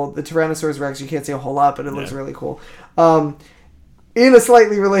really cool. The Tyrannosaurus Rex, you can't see a whole lot, but it looks really cool. In a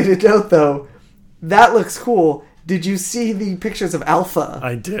slightly related note, though, that looks cool. Did you see the pictures of Alpha?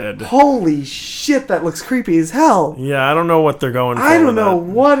 I did. Holy shit, that looks creepy as hell. Yeah, I don't know what they're going for. I don't know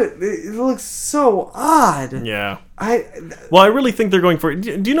what it looks so odd. Yeah. I really think they're going for...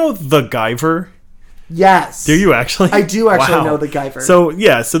 Do you know the Guyver? Yes. Do you actually? I do actually know the Guyver. So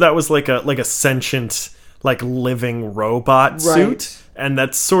that was like a sentient, living robot suit, and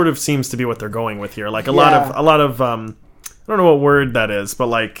that sort of seems to be what they're going with here. A lot of I don't know what word that is, but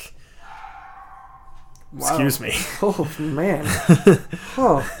Wow. Excuse me. Oh, man.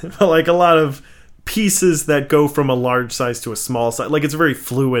 But a lot of pieces that go from a large size to a small size. It's a very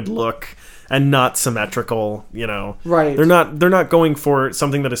fluid look and not symmetrical, Right. They're not going for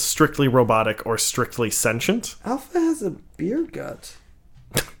something that is strictly robotic or strictly sentient. Alpha has a beer gut.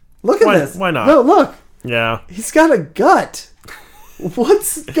 Look at this. Why not? No, look. Yeah. He's got a gut.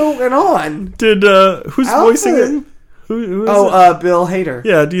 What's going on? Did who's Alpha... voicing him? Who is it? Bill Hader.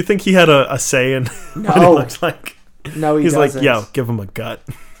 Yeah, do you think he had a say in what he looks like? No, he's doesn't. Give him a gut.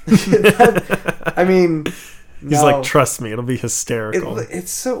 I mean, he's trust me, it'll be hysterical.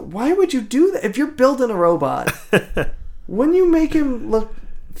 It's so. Why would you do that if you're building a robot? Wouldn't you make him look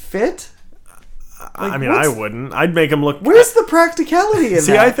fit? I wouldn't. I'd make him look... Where's the practicality in that?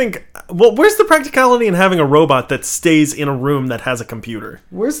 See, I think... Well, where's the practicality in having a robot that stays in a room that has a computer?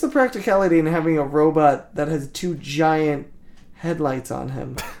 Where's the practicality in having a robot that has two giant headlights on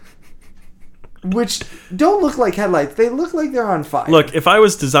him? which don't look like headlights. They look like they're on fire. Look, if I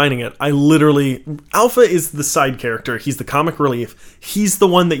was designing it, Alpha is the side character. He's the comic relief. He's the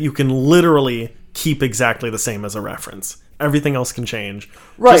one that you can literally keep exactly the same as a reference. Everything else can change.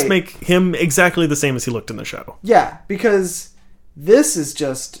 Right. Just make him exactly the same as he looked in the show. Yeah, because this is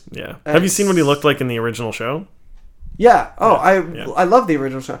just... Yeah. Have you seen what he looked like in the original show? Yeah. Oh, yeah. I love the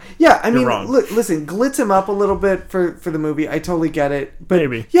original show. Yeah, I mean, listen, glitz him up a little bit for the movie. I totally get it. But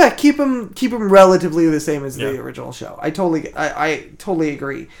maybe. Yeah, keep him relatively the same as the original show. I totally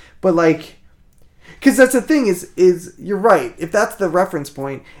agree. But like, because that's the thing is you're right. If that's the reference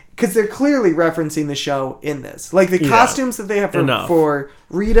point, because they're clearly referencing the show in this. Like the costumes that they have for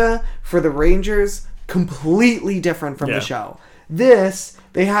Rita, for the Rangers, completely different from the show. This,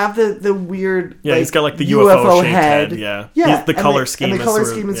 they have the weird he's got like the UFO head. Yeah. The color scheme. And the color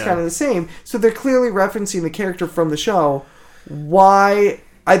scheme is kind of the same. So they're clearly referencing the character from the show. Why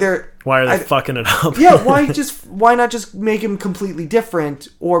are they fucking it up? Yeah, why not just make him completely different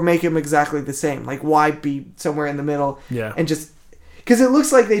or make him exactly the same? Like why be somewhere in the middle and just... Because it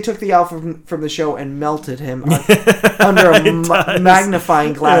looks like they took the Alpha from the show and melted him under a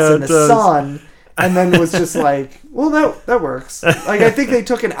magnifying glass in the sun. And then was just like, well, that works. Like, I think they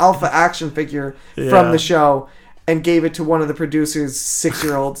took an Alpha action figure from the show and gave it to one of the producers'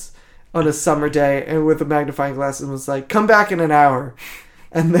 6-year-olds on a summer day and with a magnifying glass and was like, come back in an hour.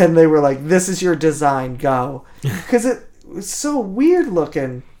 And then they were like, this is your design, go. Because it was so weird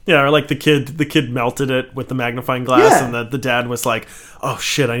looking. Yeah, or like the kid melted it with the magnifying glass and the dad was like, oh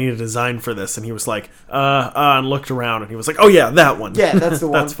shit, I need a design for this. And he was like, and looked around and he was like, oh yeah, that one. Yeah, that's the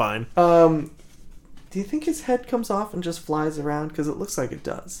one. That's fine. Do you think his head comes off and just flies around? Because it looks like it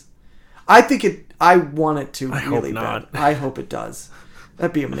does. I want it to really bad. I hope it does.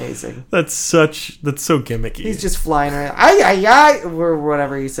 That'd be amazing. That's so gimmicky. He's just flying around, ay, or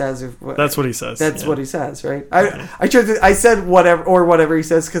whatever he says. That's what he says. That's what he says, right? I said whatever he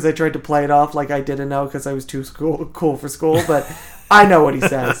says because I tried to play it off like I didn't know because I was too cool for school, but I know what he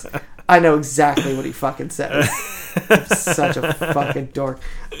says. I know exactly what he fucking says. I'm such a fucking dork.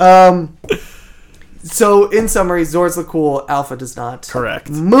 So, in summary, Zords look cool, Alpha does not. Correct.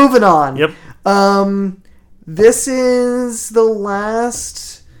 Moving on. Yep. This is the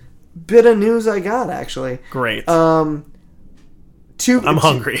last bit of news I got, actually. Great. I'm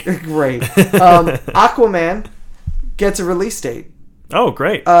hungry. Great. Aquaman gets a release date. Oh,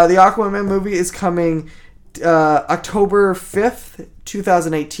 great. The Aquaman movie is coming October 5th,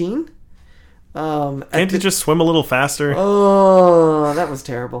 2018. Can't you just swim a little faster? Oh, that was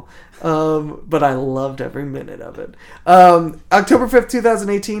terrible. But I loved every minute of it. October 5th,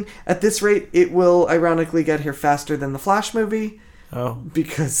 2018. At this rate, it will ironically get here faster than the Flash movie. Oh.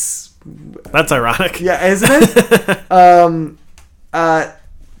 Because... That's ironic. Yeah, isn't it?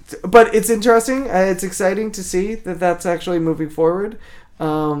 But it's interesting. It's exciting to see that that's actually moving forward.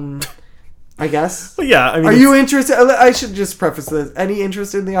 I guess. Well, yeah, I mean... Are you interested? I should just preface this. Any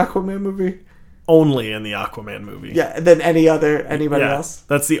interest in the Aquaman movie? Only in the Aquaman movie. Yeah, than anybody else?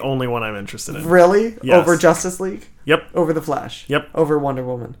 That's the only one I'm interested in. Really? Yes. Over Justice League? Yep. Over The Flash? Yep. Over Wonder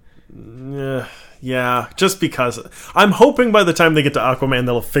Woman? Yeah, just because. I'm hoping by the time they get to Aquaman,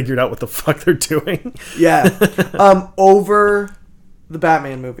 they'll have figured out what the fuck they're doing. Yeah. Over the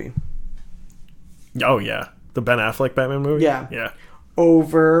Batman movie. Oh, yeah. The Ben Affleck Batman movie? Yeah. Yeah.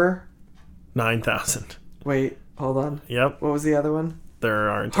 Over... 9,000. Wait, hold on. Yep. What was the other one? There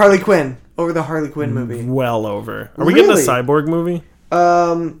aren't. Harley Quinn. Over the Harley Quinn movie. Well over. Are we getting a Cyborg movie?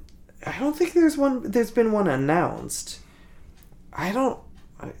 I don't think there's been one announced. I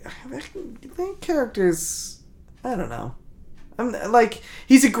think characters... I don't know.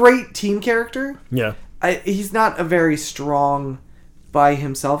 He's a great team character. Yeah. He's not a very strong by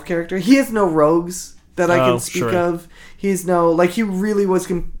himself character. He has no rogues that I can speak of. He's no... he really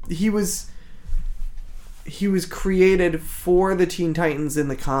was... He was created for the Teen Titans in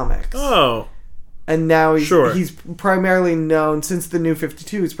the comics. Oh. And now he's primarily known, since the New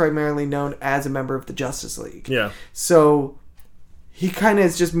 52, he's primarily known as a member of the Justice League. Yeah. So he kind of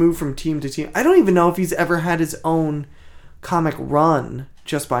has just moved from team to team. I don't even know if he's ever had his own comic run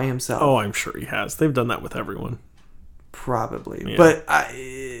just by himself. Oh, I'm sure he has. They've done that with everyone. Probably. Yeah. But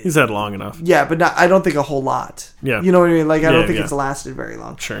he's had long enough. Yeah, but I don't think a whole lot. Yeah. You know what I mean? I don't think it's lasted very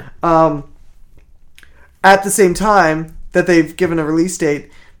long. Sure. At the same time that they've given a release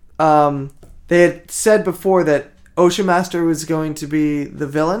date, they had said before that Ocean Master was going to be the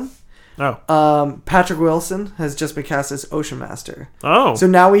villain. Oh. Patrick Wilson has just been cast as Ocean Master. Oh. So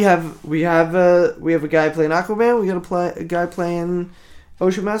now we have a guy playing Aquaman. We got a guy playing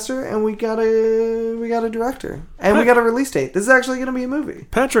Ocean Master, and we got a director, and we got a release date. This is actually going to be a movie.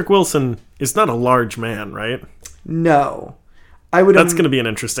 Patrick Wilson is not a large man, right? No. That's going to be an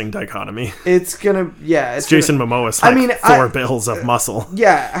interesting dichotomy. It's gonna, It's Jason Momoa's 4 bills of muscle.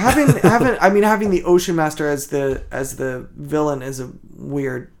 Yeah, having the Ocean Master as the villain is a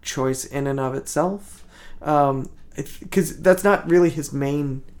weird choice in and of itself, because that's not really his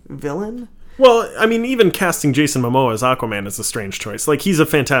main villain. Well, I mean, even casting Jason Momoa as Aquaman is a strange choice. Like, he's a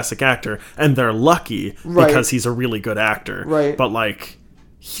fantastic actor, and they're lucky because he's a really good actor. Right. But, like,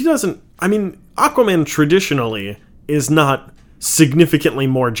 he doesn't... I mean, Aquaman traditionally is not significantly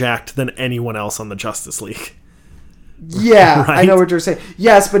more jacked than anyone else on the Justice League. Yeah, right? I know what you're saying.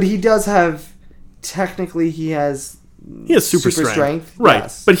 Yes, but he does have... Technically, he has super strength. Right.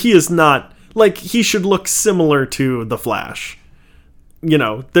 Yes. But he is not... Like, he should look similar to The Flash. You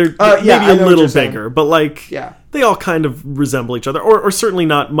know, they're maybe a little bigger, but like, they all kind of resemble each other, or certainly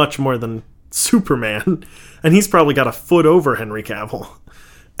not much more than Superman. And he's probably got a foot over Henry Cavill.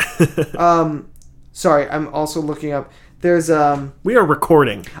 Sorry, I'm also looking up. There's we are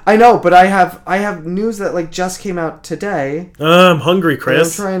recording. I know, but I have news that like just came out today. I'm hungry,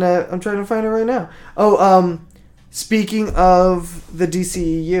 Chris. I'm trying to find it right now. Oh, speaking of the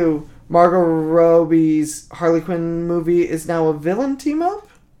DCEU. Margot Robbie's Harley Quinn movie is now a villain team-up?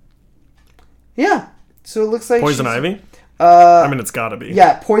 Yeah. So it looks like Poison Ivy? I mean, it's gotta be.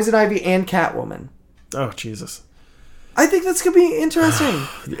 Yeah, Poison Ivy and Catwoman. Oh, Jesus. I think that's gonna be interesting.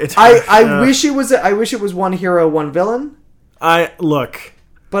 I wish it was one hero, one villain. Look.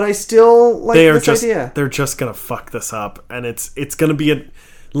 But I still like this idea. They're just gonna fuck this up. And it's gonna be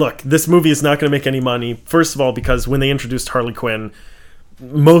Look, this movie is not gonna make any money. First of all, because when they introduced Harley Quinn...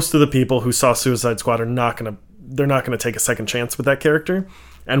 Most of the people who saw Suicide Squad they're not gonna take a second chance with that character.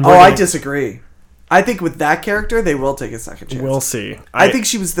 And I disagree. I think with that character they will take a second chance. We'll see. I think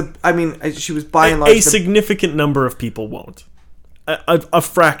she was she was by and large a significant number of people won't. A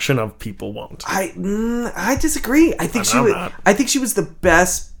fraction of people won't. I disagree. I think she was the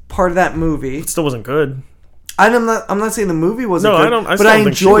best part of that movie. It still wasn't good. I'm not saying the movie wasn't good. But I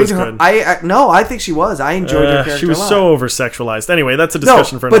enjoyed her. I think she was. I enjoyed her character. She was so over sexualized. Anyway, that's a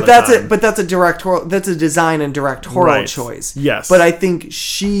discussion for another time. But that's a design and directorial choice. Yes. But I think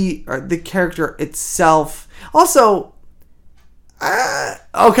the character itself also.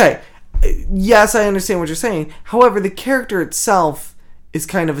 Okay. Yes, I understand what you're saying. However, the character itself is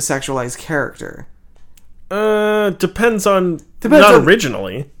kind of a sexualized character. Depends on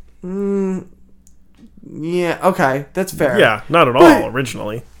originally. Yeah, okay, that's fair. Yeah, not at all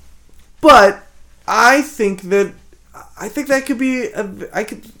originally. But I think that could be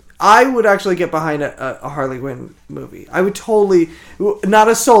I would actually get behind a Harley Quinn movie. I would totally, not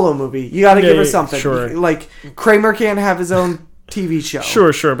a solo movie. You got to give her something. Sure. Like Kramer can't have his own TV show.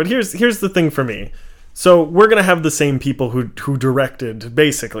 Sure. But here's the thing for me. So we're gonna have the same people who directed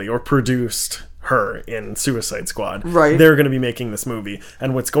basically or produced her in Suicide Squad. Right. They're going to be making this movie.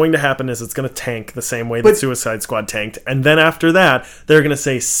 And what's going to happen is it's going to tank the same way that Suicide Squad tanked. And then after that, they're going to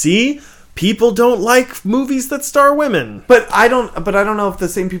say, see, people don't like movies that star women. But I don't know if the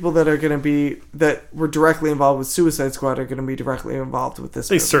same people that were directly involved with Suicide Squad are going to be directly involved with this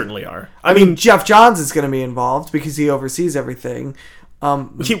movie. They certainly are. I mean, Jeff Johns is going to be involved because he oversees everything.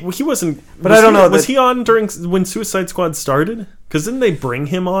 He wasn't. But I don't know. Was he on when Suicide Squad started? Because didn't they bring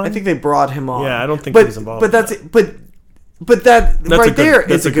him on? I think they brought him on. Yeah, I don't think he was involved. But that's a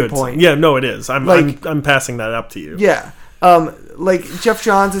good point. Yeah, no, it is. I'm passing that up to you. Yeah. Like Jeff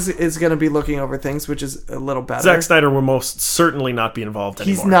Johns is going to be looking over things, which is a little better. Zack Snyder will most certainly not be involved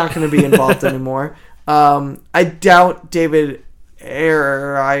anymore. He's not going to be involved anymore. I doubt David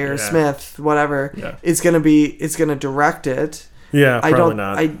Ayer Smith, whatever, is going to direct it. Yeah, probably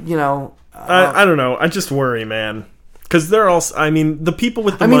not. I don't know. I just worry, man. Because they're all... I mean, the people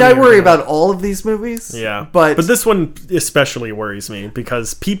with the money... I worry about all of these movies. Yeah. But this one especially worries me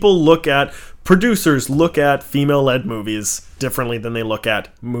because producers look at female-led movies differently than they look at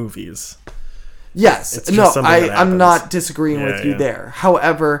movies. Yes. No, I'm not disagreeing with you there.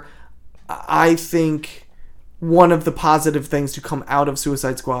 However, I think one of the positive things to come out of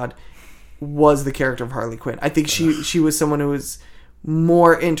Suicide Squad was the character of Harley Quinn. I think she was someone who was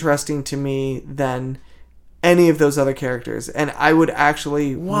more interesting to me than any of those other characters, and I would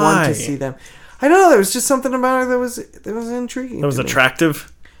actually want to see them. I don't know. There was just something about her that was intriguing. That was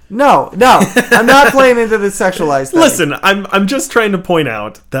attractive. No, I'm not playing into the sexualized thing. Listen, I'm just trying to point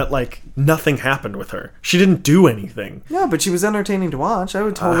out that like nothing happened with her. She didn't do anything. No, but she was entertaining to watch. I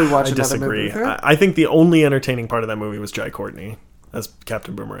would totally watch another movie with her. I think the only entertaining part of that movie was Jai Courtney. as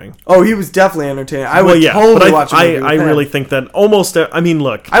Captain Boomerang. Oh, he was definitely entertaining. I would totally watch a movie with him. I really think that almost... I mean,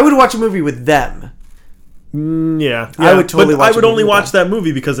 look... I would watch a movie with them. Yeah. I would totally watch I would only watch that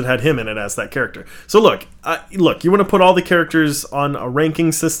movie because it had him in it as that character. So look, you want to put all the characters on a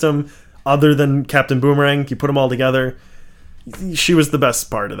ranking system other than Captain Boomerang, you put them all together. She was the best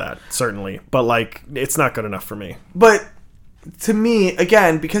part of that, certainly. But, like, it's not good enough for me. But... to me,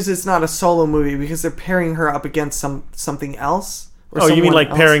 again, because it's not a solo movie, because they're pairing her up against something else. Or you mean like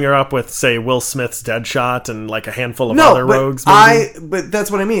else? Pairing her up with, say, Will Smith's Deadshot and like a handful of other rogues? Maybe? But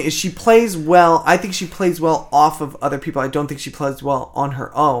that's what I mean. Is she plays well. I think she plays well off of other people. I don't think she plays well on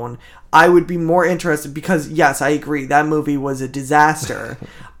her own. I would be more interested because, yes, I agree, that movie was a disaster.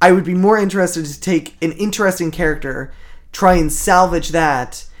 I would be more interested to take an interesting character, try and salvage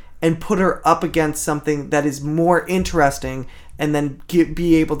that, and put her up against something that is more interesting, and then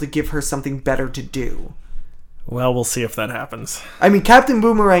be able to give her something better to do. Well, we'll see if that happens. I mean, Captain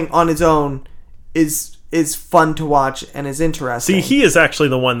Boomerang on his own is fun to watch and is interesting. See, he is actually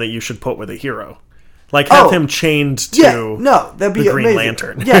the one that you should put with a hero. Like, have him chained to that'd be the Green amazing.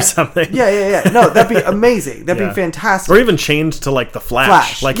 Lantern or something. Yeah. No, that'd be amazing. That'd be fantastic. Or even chained to, like, the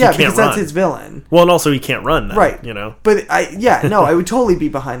Flash. Like, he can't because run. that's his villain. Well, and also he can't run then, right. You know? But, I would totally be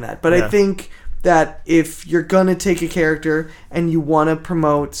behind that. But I think that if you're going to take a character and you want to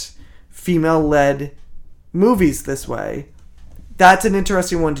promote female-led movies this way, that's an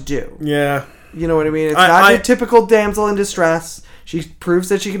interesting one to do. Yeah. You know what I mean? It's not your typical damsel in distress. She proves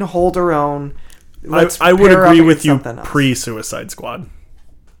that she can hold her own. I would agree with you pre-Suicide Squad.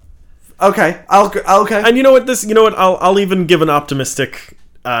 Okay, okay. And you know what? I'll even give an optimistic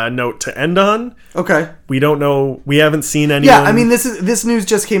note to end on. Okay. We don't know. We haven't seen anyone. Yeah, I mean, this news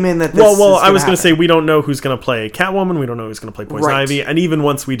just came in that. I was going to say we don't know who's going to play Catwoman. We don't know who's going to play Poison Ivy, and even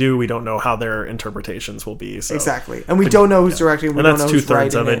once we do, we don't know how their interpretations will be. So. Exactly, and we don't know who's directing. We don't know who's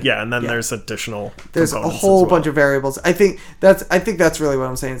writing of it. Yeah, and then there's additional. There's a whole bunch of variables. I think that's really what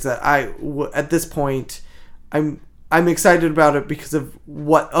I'm saying is that at this point, I'm excited about it because of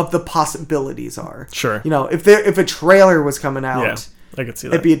what the possibilities are. Sure. You know, if a trailer was coming out. Yeah. I could see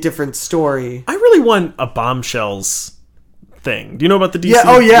that. It'd be a different story. I really want a Bombshells thing. Do you know about the DC?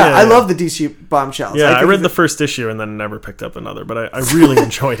 Yeah, I love the DC Bombshells. Yeah, I read the first issue and then never picked up another, but I really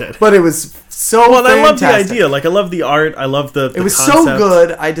enjoyed it. But it was so fantastic. I love the idea. Like, I love the art. I love the It was concept. so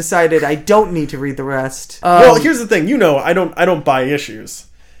good, I decided I don't need to read the rest. Well, here's the thing. I don't buy issues.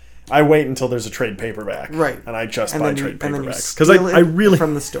 I wait until there's a trade paperback. Right. And I just buy trade paperbacks. Because I really...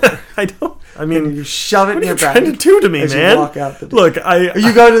 from the store. I don't... I mean... And you shove it in your bag. What are you trying to do to me, man? You walk out the door. Look,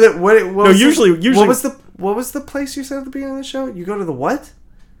 You go to the... What usually... What was the place you said at the beginning of the show? You go to the what?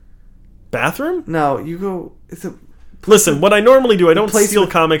 Bathroom? No, you go... Listen, what I normally do, I don't steal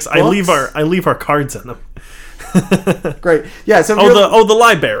comics. I leave our cards in them. Great. Yeah, so... the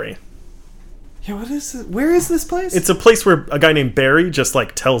library. Yeah, what is it? Where is this place? It's a place where a guy named Barry just,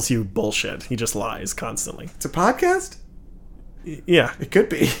 like, tells you bullshit. He just lies constantly. It's a podcast? Yeah. It could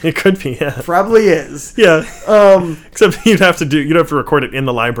be. It could be, yeah. Probably is. Yeah. Except you'd have to record it in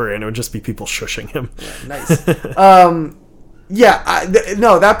the library and it would just be people shushing him. Yeah, nice.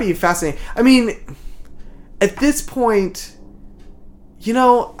 No, that'd be fascinating. I mean, at this point,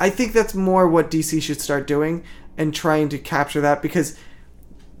 I think that's more what DC should start doing and trying to capture that because...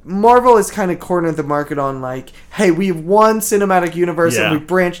 Marvel has kind of cornered the market on like, hey, we have one cinematic universe and we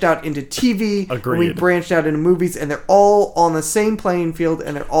branched out into TV. Agreed. And we branched out into movies and they're all on the same playing field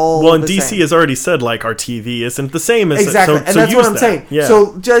and they're all well, and DC has already said like our TV isn't the same as exactly, and that's what I'm saying. Yeah.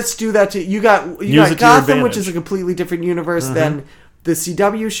 So just do that. You got Gotham, which is a completely different universe than the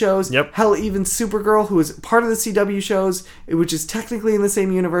CW shows. Yep. Hell, even Supergirl, who is part of the CW shows, which is technically in the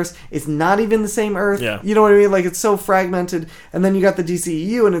same universe, is not even the same Earth. Yeah. You know what I mean? Like, it's so fragmented. And then you got the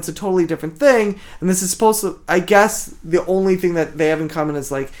DCEU, and it's a totally different thing. And this is supposed to... I guess the only thing that they have in common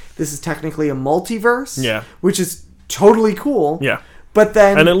is, like, this is technically a multiverse. Yeah. Which is totally cool. Yeah. But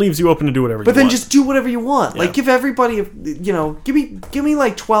then... And it leaves you open to do whatever you want. But then just do whatever you want. Yeah. Like, give everybody... give me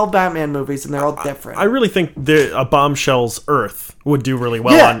like 12 Batman movies, and they're all different. I really think a Bombshells Earth would do really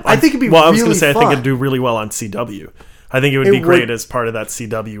well on... I think it'd be really fun. Well, I was going to say, I think it'd do really well on CW. I think it would be great as part of that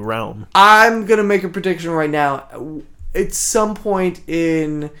CW realm. I'm going to make a prediction right now. At some point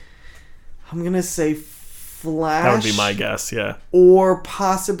in... I'm going to say Flash... That would be my guess, yeah. Or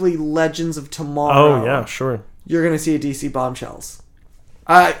possibly Legends of Tomorrow. Oh, yeah, sure. You're going to see a DC Bombshells.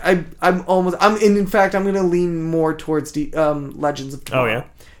 In fact, I'm going to lean more towards Legends of Tomorrow. Oh, yeah?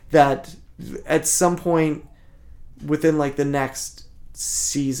 That at some point within, like, the next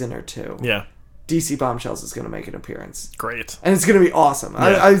season or two, DC Bombshells is going to make an appearance. Great. And it's going to be awesome.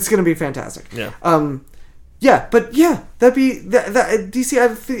 Yeah. It's going to be fantastic. Yeah. Yeah, but that'd be that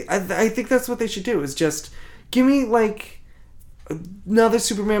DC. I think that's what they should do. Is just give me like another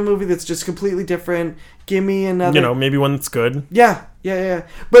Superman movie that's just completely different. Give me another. Maybe one that's good. Yeah.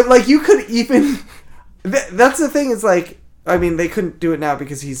 But like you could even. That's the thing. Is like. I mean, they couldn't do it now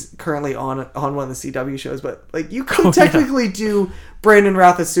because he's currently on one of the CW shows, but like you could technically do Brandon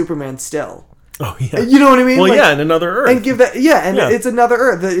Routh as Superman still. Oh yeah, you know what I mean? Well, in another Earth, and give that, it's another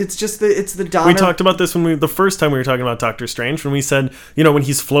Earth. It's just the Donner. We talked about this the first time we were talking about Doctor Strange, when we said, when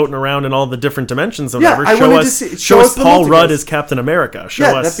he's floating around in all the different dimensions, or whatever. Show us Paul Rudd as Captain America.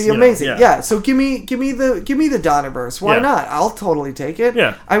 That'd be amazing. So give me the Donnerverse. Why not? I'll totally take it.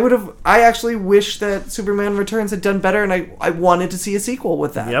 Yeah, I actually wish that Superman Returns had done better, and I wanted to see a sequel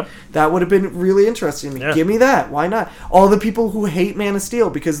with that. Yep, that would have been really interesting to me. Yeah. Give me that. Why not? All the people who hate Man of Steel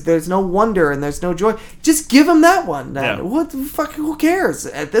because there's no wonder and there's no joy. Just give them that one. Then. Yeah. What the fuck? Who cares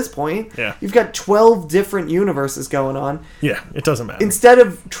at this point? Yeah. You've got 12 different universes going on. Yeah, it doesn't matter. Instead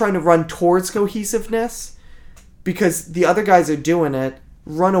of trying to run towards cohesiveness, because the other guys are doing it,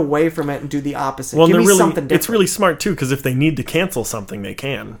 run away from it and do the opposite. Well, give me something different. It's really smart too, because if they need to cancel something, they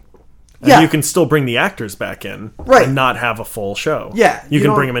can. And you can still bring the actors back in, right? And not have a full show. Yeah, you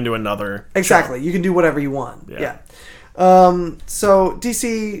can bring them into another. Exactly. Show. You can do whatever you want. Yeah. So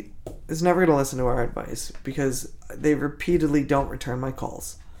DC is never going to listen to our advice because they repeatedly don't return my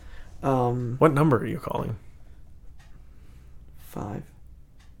calls. What number are you calling? 5.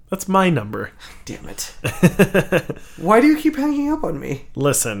 That's my number. Damn it. Why do you keep hanging up on me?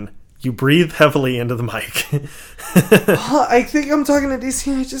 Listen, you breathe heavily into the mic. I think I'm talking to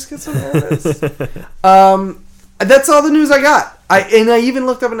DC and I just get so nervous. That's all the news I got. I even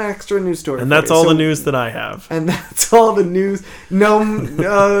looked up an extra news story. And that's all the news that I have. And that's all the news. No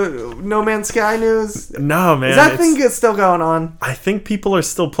Man's Sky news. No, man. Is that thing still going on? I think people are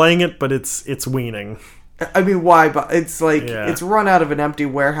still playing it, but it's weaning. I mean, why? But it's like it's run out of an empty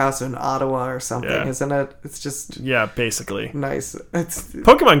warehouse in Ottawa or something, isn't it? It's just basically nice. It's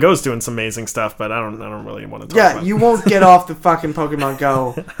Pokemon Go's doing some amazing stuff, but I don't really want to talk about it. You won't get off the fucking Pokemon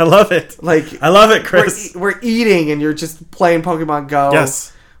Go. I love it. I love it, Chris. We're eating and you're just playing Pokemon Go.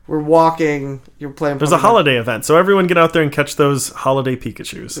 Yes. We're walking. You're playing. There's a holiday event, so everyone get out there and catch those holiday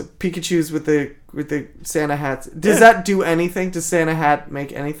Pikachus. The Pikachus with the Santa hats. Does that do anything? Does Santa hat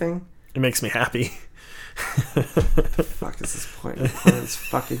make anything? It makes me happy. Fuck is this point in this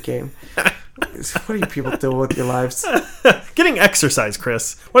fucking game? What do you people do with your lives? Getting exercise,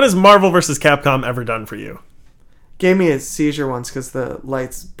 Chris. What has Marvel vs. Capcom ever done for you? Gave me a seizure once because the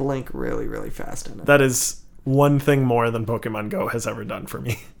lights blink really, really fast in it. That is one thing more than Pokemon Go has ever done for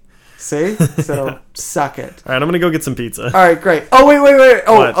me. See? So, suck it. All right, I'm going to go get some pizza. All right, great. Oh, wait.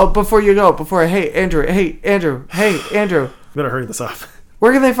 Oh, before you go, Hey, Andrew. You better hurry this up.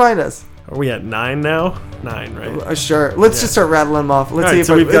 Where can they find us? Are we at 9 now? 9, right? Sure. Let's just start rattling them off. Let's see if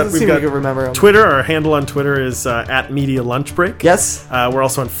we can remember them. Twitter. Our handle on Twitter is at Media Lunch Break. Yes. We're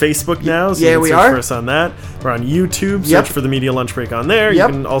also on Facebook now, so you can search for us on that. We're on YouTube. Search for the Media Lunch Break on there. You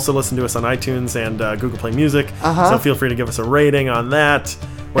can also listen to us on iTunes and Google Play Music. So feel free to give us a rating on that.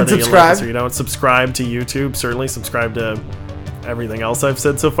 Whether you like us or you don't. Subscribe to YouTube. Certainly subscribe to everything else I've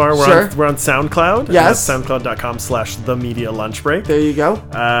said so far. We're on SoundCloud. Yes. SoundCloud.com/themedialunchbreak. There you go.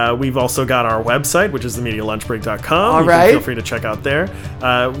 We've also got our website, which is themedialunchbreak.com. All you right. can feel free to check out there.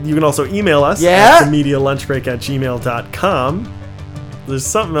 You can also email us at themedialunchbreak@gmail.com. There's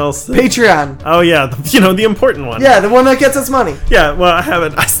something else. Patreon. Oh yeah, the important one. Yeah, the one that gets us money. Yeah, well,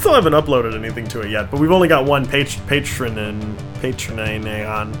 I still haven't uploaded anything to it yet, but we've only got one patronane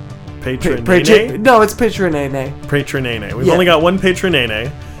on Patronane. No, it's Patronane. Patronane. We've only got one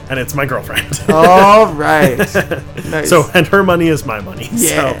Patronane, and it's my girlfriend. All right. Nice. So, and her money is my money.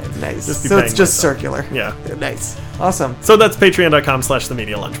 Yeah, so nice. So it's just circular. Yeah. Nice. Awesome. So that's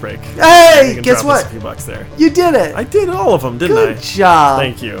patreon.com/themedialunchbreak. Hey, guess what? A few bucks there. You did it. I did all of them, didn't I? Good job.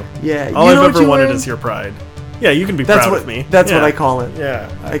 Thank you. Yeah. All I've ever wanted is your pride. Yeah, you can be proud of me. That's what I call it.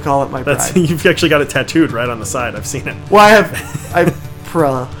 Yeah. I call it my pride. You've actually got it tattooed right on the side. I've seen it. Well,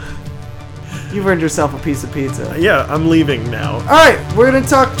 You've earned yourself a piece of pizza. Yeah, I'm leaving now. All right, we're going to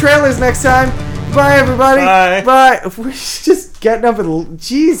talk trailers next time. Bye, everybody. Bye. Bye. We're just getting up and...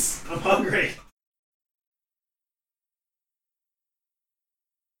 Jeez. I'm hungry.